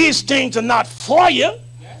these things are not for you.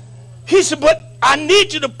 He said, but I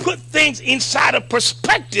need you to put things inside of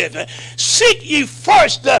perspective. Seek ye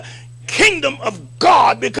first the kingdom of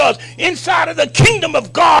God, because inside of the kingdom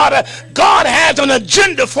of God, God has an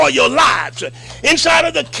agenda for your lives. Inside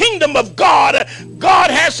of the kingdom of God,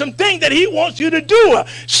 God has some things that he wants you to do.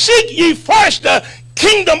 Seek ye first the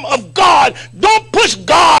kingdom of God. Don't push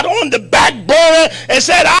God on the back burner and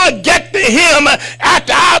say, I'll get to him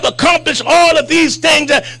after I've accomplished all of these things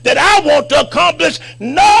that I want to accomplish.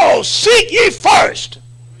 No, seek ye first.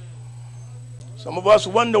 Some of us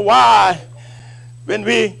wonder why when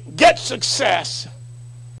we get success,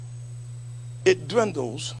 it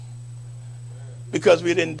dwindles because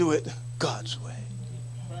we didn't do it God's way.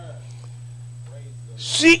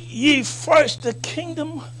 Seek ye first the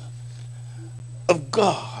kingdom of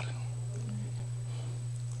God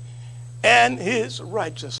and his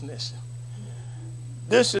righteousness.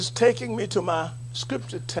 This is taking me to my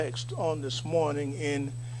scripture text on this morning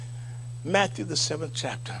in Matthew the 7th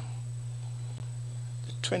chapter,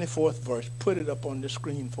 the 24th verse. Put it up on the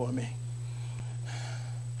screen for me.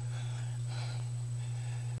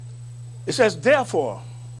 It says, therefore,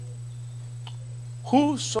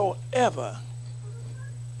 whosoever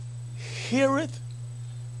heareth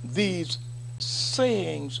these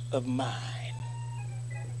sayings of mine.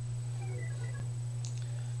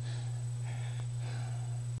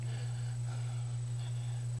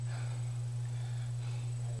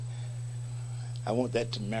 I want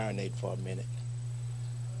that to marinate for a minute.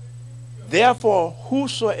 Therefore,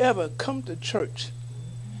 whosoever come to church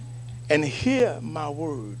and hear my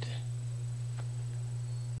word,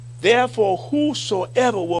 therefore,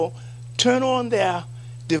 whosoever will turn on their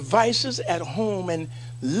devices at home and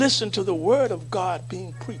listen to the word of God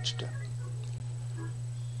being preached.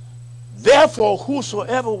 Therefore,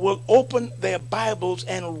 whosoever will open their Bibles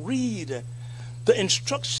and read the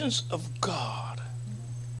instructions of God.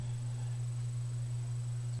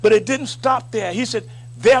 But it didn't stop there. He said,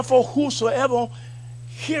 therefore, whosoever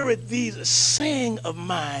heareth these saying of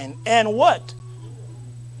mine and what?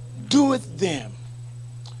 Doeth them.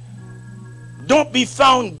 Don't be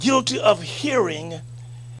found guilty of hearing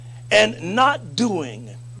and not doing.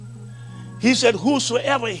 He said,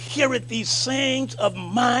 whosoever heareth these sayings of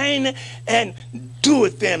mine and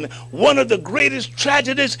doeth them. One of the greatest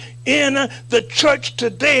tragedies in the church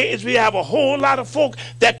today is we have a whole lot of folk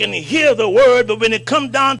that can hear the word, but when it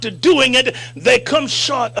comes down to doing it, they come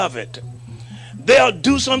short of it. They'll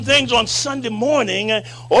do some things on Sunday morning.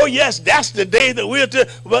 Oh, yes, that's the day that we're to,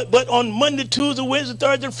 but on Monday, Tuesday, Wednesday,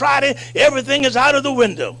 Thursday, Friday, everything is out of the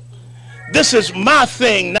window. This is my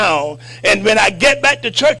thing now. And when I get back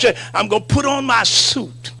to church, I'm going to put on my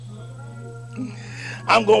suit.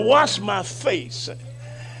 I'm going to wash my face.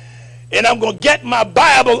 And I'm going to get my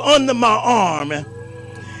Bible under my arm.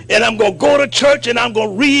 And I'm going to go to church and I'm going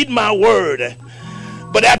to read my word.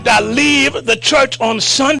 But after I leave the church on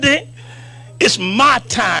Sunday, it's my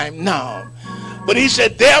time now. But he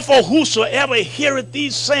said, therefore, whosoever heareth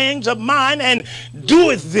these sayings of mine and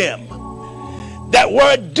doeth them. That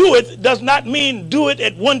word doeth does not mean do it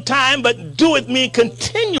at one time, but doeth mean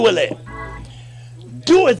continually.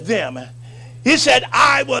 Doeth them. He said,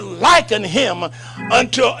 I will liken him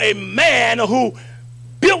unto a man who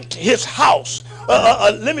built his house.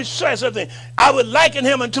 Let me show you something. I would liken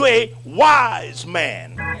him unto a wise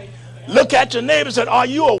man. Look at your neighbor and say, are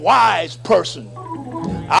you a wise person?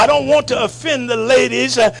 I don't want to offend the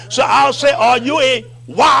ladies, so I'll say, are you a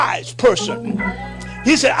wise person?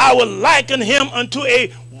 He said, I will liken him unto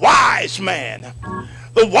a wise man.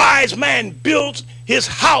 The wise man builds his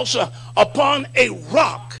house upon a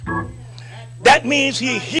rock. That means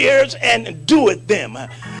he hears and doeth them.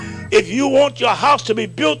 If you want your house to be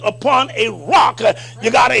built upon a rock, you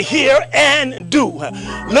got to hear and do.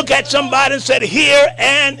 Look at somebody and say, hear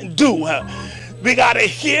and do. We got to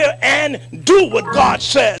hear and do what God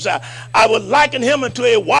says. I would liken him unto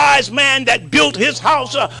a wise man that built his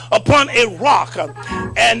house upon a rock.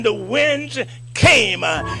 And the winds came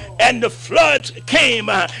and the floods came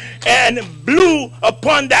and blew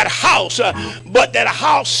upon that house. But that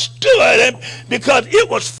house stood because it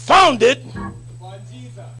was founded.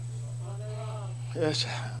 Yes.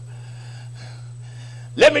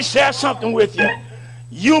 Let me share something with you.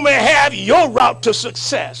 You may have your route to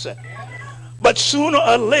success, but sooner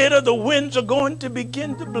or later the winds are going to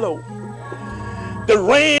begin to blow. The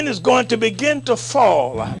rain is going to begin to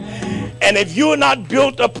fall. And if you're not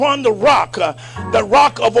built upon the rock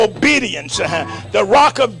of obedience, the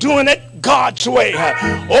rock of doing it God's way.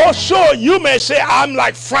 Oh, sure, you may say, I'm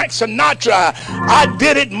like Frank Sinatra. I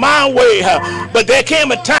did it my way. But there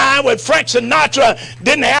came a time when Frank Sinatra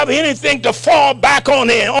didn't have anything to fall back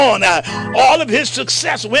on. All of his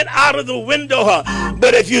success went out of the window.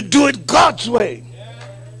 But if you do it God's way,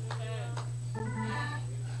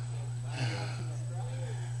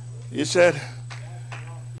 he said,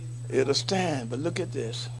 it'll stand. But look at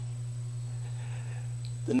this.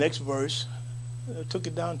 The next verse, I took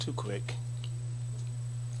it down too quick.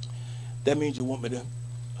 That means you want me to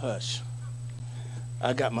hush.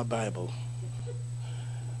 I got my Bible.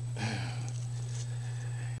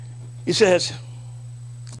 He says,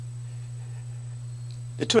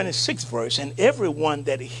 the 26th verse, and everyone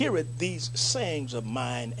that heareth these sayings of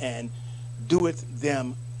mine and doeth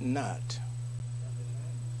them not.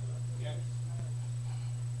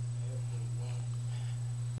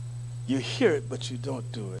 You hear it, but you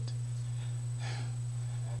don't do it.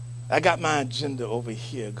 I got my agenda over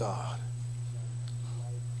here, God.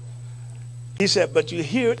 He said, but you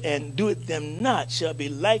hear it and do it them not shall be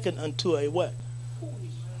likened unto a what?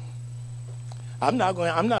 I'm not going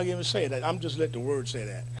to say that. I'm just let the word say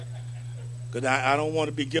that. Because I don't want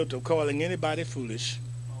to be guilty of calling anybody foolish.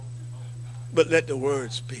 But let the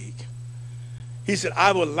word speak. He said,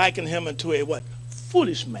 I will liken him unto a what?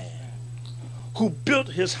 Foolish man who built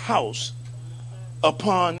his house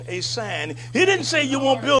upon a sand. He didn't say you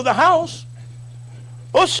won't build the house.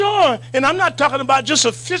 Oh, sure. And I'm not talking about just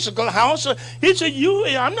a physical house. He said,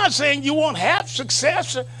 I'm not saying you won't have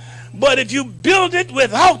success. But if you build it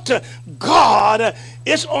without God,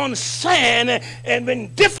 it's on sand. And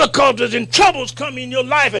when difficulties and troubles come in your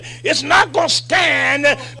life, it's not going to stand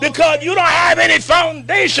because you don't have any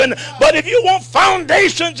foundation. But if you want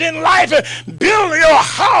foundations in life, build your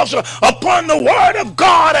house upon the word of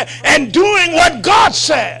God and doing what God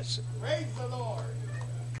says. Praise the Lord.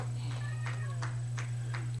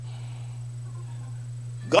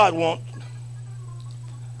 God wants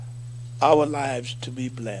our lives to be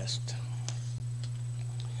blessed.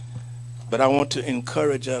 But I want to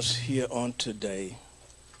encourage us here on today.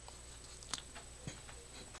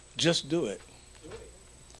 Just do it.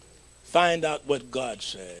 Find out what God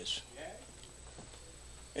says.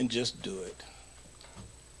 And just do it.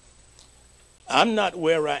 I'm not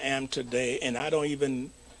where I am today, and I don't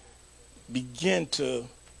even begin to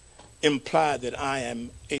imply that I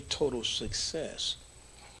am a total success.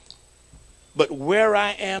 But where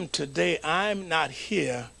I am today, I'm not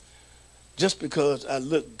here just because I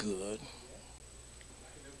look good,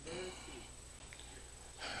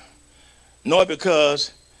 nor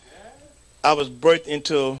because I was birthed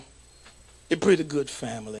into a pretty good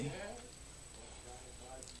family.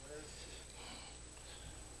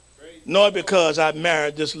 Nor because I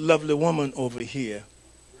married this lovely woman over here.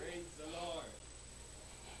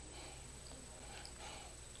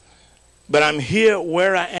 But I'm here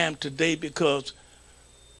where I am today because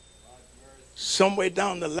somewhere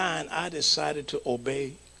down the line I decided to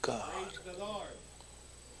obey God.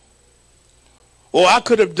 Or I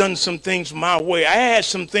could have done some things my way. I had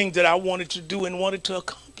some things that I wanted to do and wanted to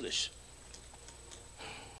accomplish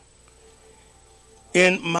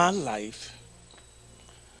in my life.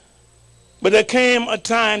 But there came a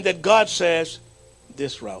time that God says,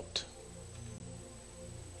 this route.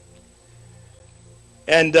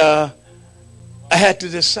 And I had to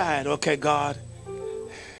decide, okay, God,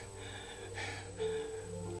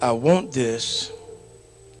 I want this,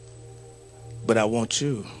 but I want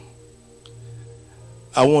you.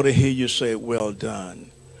 I want to hear you say, well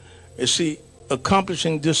done. You see,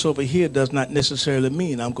 accomplishing this over here does not necessarily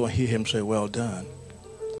mean I'm going to hear him say, well done.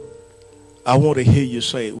 I want to hear you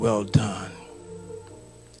say, well done.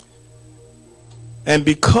 And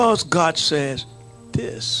because God says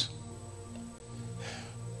this,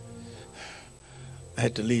 I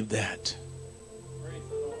had to leave that.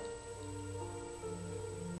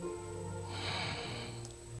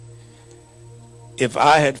 If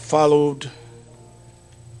I had followed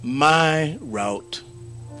my route,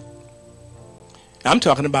 I'm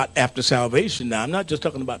talking about after salvation now. I'm not just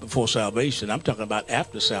talking about before salvation. I'm talking about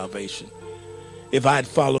after salvation. If I had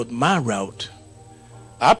followed my route,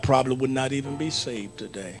 I probably would not even be saved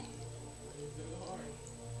today.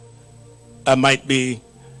 I might be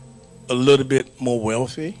a little bit more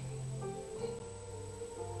wealthy.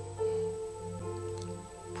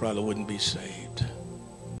 Probably wouldn't be saved.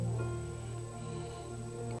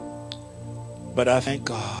 But I thank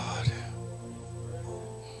God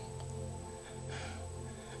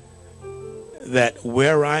that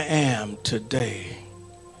where I am today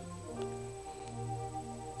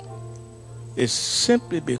is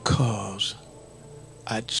simply because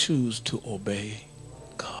I choose to obey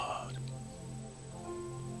God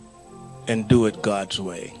and do it God's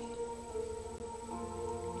way.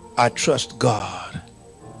 I trust God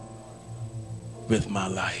with my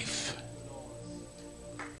life.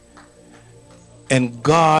 And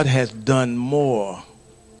God has done more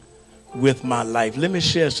with my life. Let me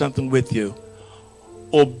share something with you.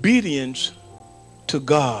 Obedience to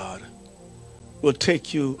God will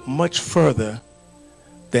take you much further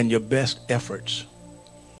than your best efforts.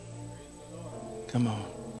 Come on.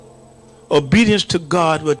 Obedience to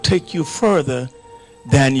God will take you further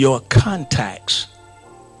than your contacts.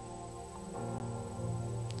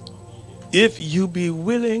 If you be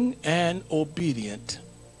willing and obedient,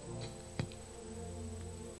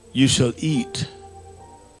 you shall eat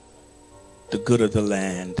the good of the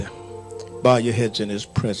land. Bow your heads in his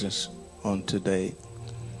presence on today.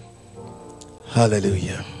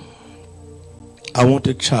 Hallelujah. I want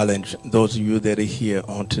to challenge those of you that are here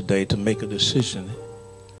on today to make a decision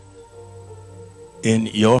in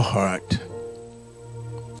your heart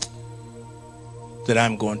that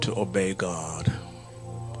I'm going to obey God.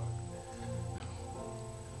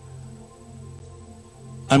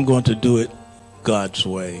 I'm going to do it God's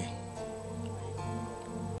way.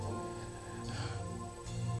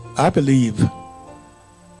 I believe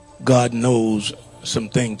God knows some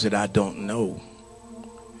things that I don't know.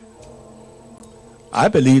 I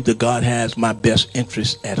believe that God has my best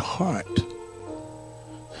interest at heart.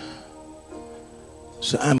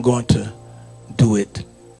 So I'm going to do it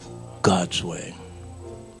God's way.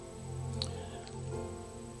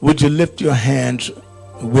 Would you lift your hands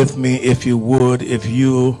with me if you would, if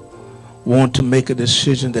you want to make a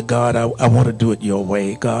decision that God, I want to do it your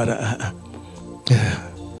way. God,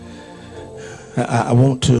 I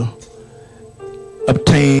want to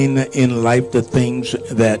obtain in life the things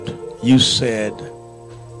that you said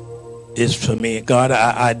is for me. God,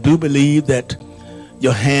 I do believe that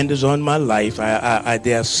your hand is on my life.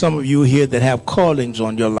 There are some of you here that have callings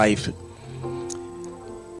on your life.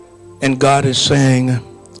 And God is saying,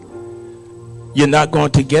 you're not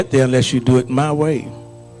going to get there unless you do it my way.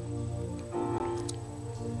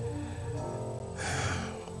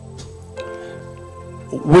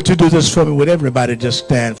 Would you do this for me? Would everybody just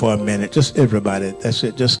stand for a minute? Just everybody. That's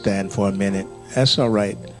it. Just stand for a minute. That's all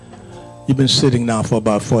right. You've been sitting now for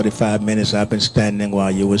about 45 minutes. I've been standing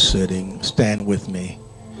while you were sitting. Stand with me.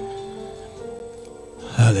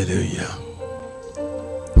 Hallelujah.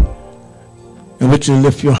 And would you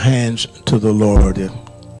lift your hands to the Lord?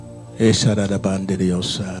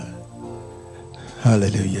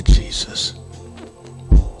 Hallelujah, Jesus.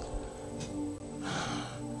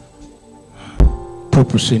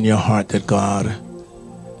 purpose in your heart that God,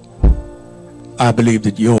 I believe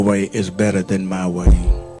that your way is better than my way.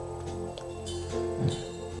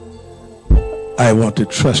 I want to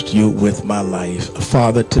trust you with my life.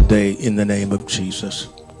 Father, today, in the name of Jesus,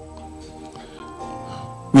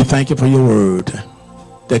 we thank you for your word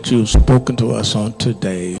that you've spoken to us on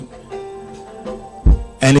today.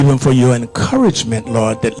 And even for your encouragement,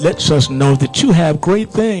 Lord, that lets us know that you have great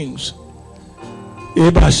things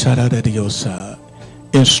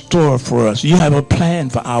in store for us. You have a plan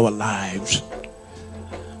for our lives.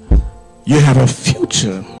 You have a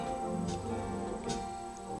future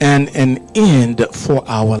and an end for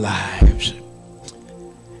our lives.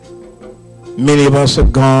 Many of us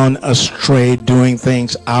have gone astray doing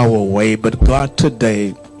things our way, but God,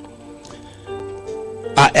 today,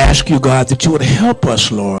 I ask you, God, that you would help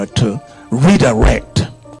us, Lord, to redirect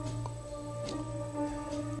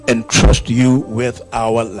and trust you with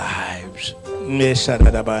our lives.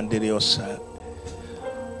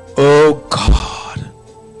 Oh, God,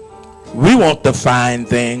 we want the fine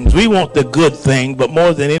things. We want the good thing, but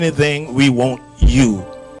more than anything, we want you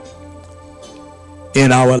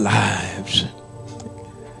in our lives.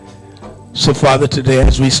 So, Father, today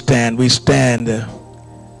as we stand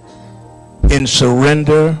in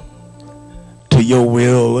surrender to your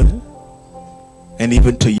will and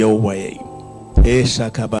even to your way.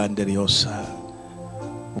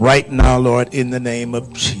 Right now, Lord, in the name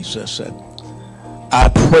of Jesus, I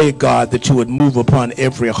pray, God, that you would move upon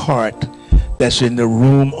every heart that's in the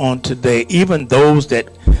room on today, even those that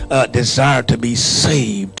desire to be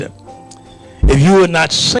saved. If you are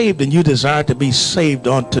not saved and you desire to be saved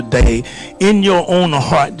on today, in your own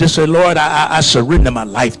heart, just say, Lord, I surrender my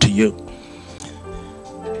life to you.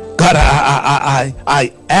 God,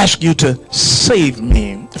 I ask you to save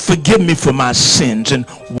me, forgive me for my sins, and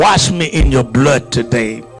wash me in your blood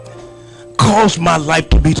today. Cause my life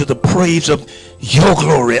to be to the praise of your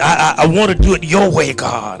glory. I want to do it your way,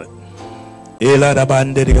 God.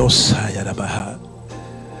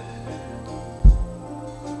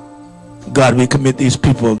 God, we commit these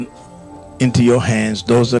people into your hands,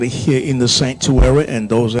 those that are here in the sanctuary and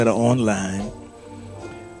those that are online.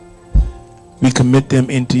 We commit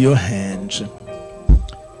them into your hands.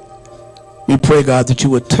 We pray, God, that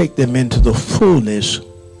you would take them into the fullness of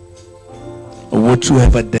what you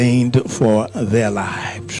have ordained for their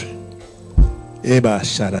lives. We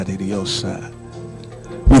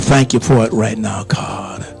thank you for it right now,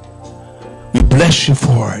 God. We bless you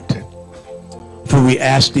for it. For we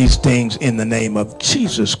ask these things in the name of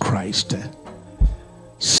Jesus Christ.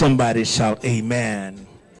 Somebody shout amen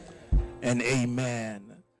and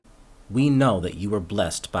amen. We know that you were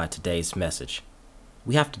blessed by today's message.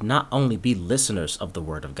 We have to not only be listeners of the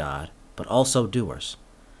Word of God, but also doers.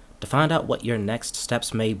 To find out what your next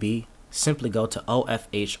steps may be, simply go to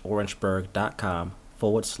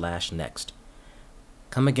ofhorangeburg.com/next.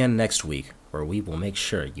 Come again next week, where we will make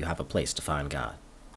sure you have a place to find God.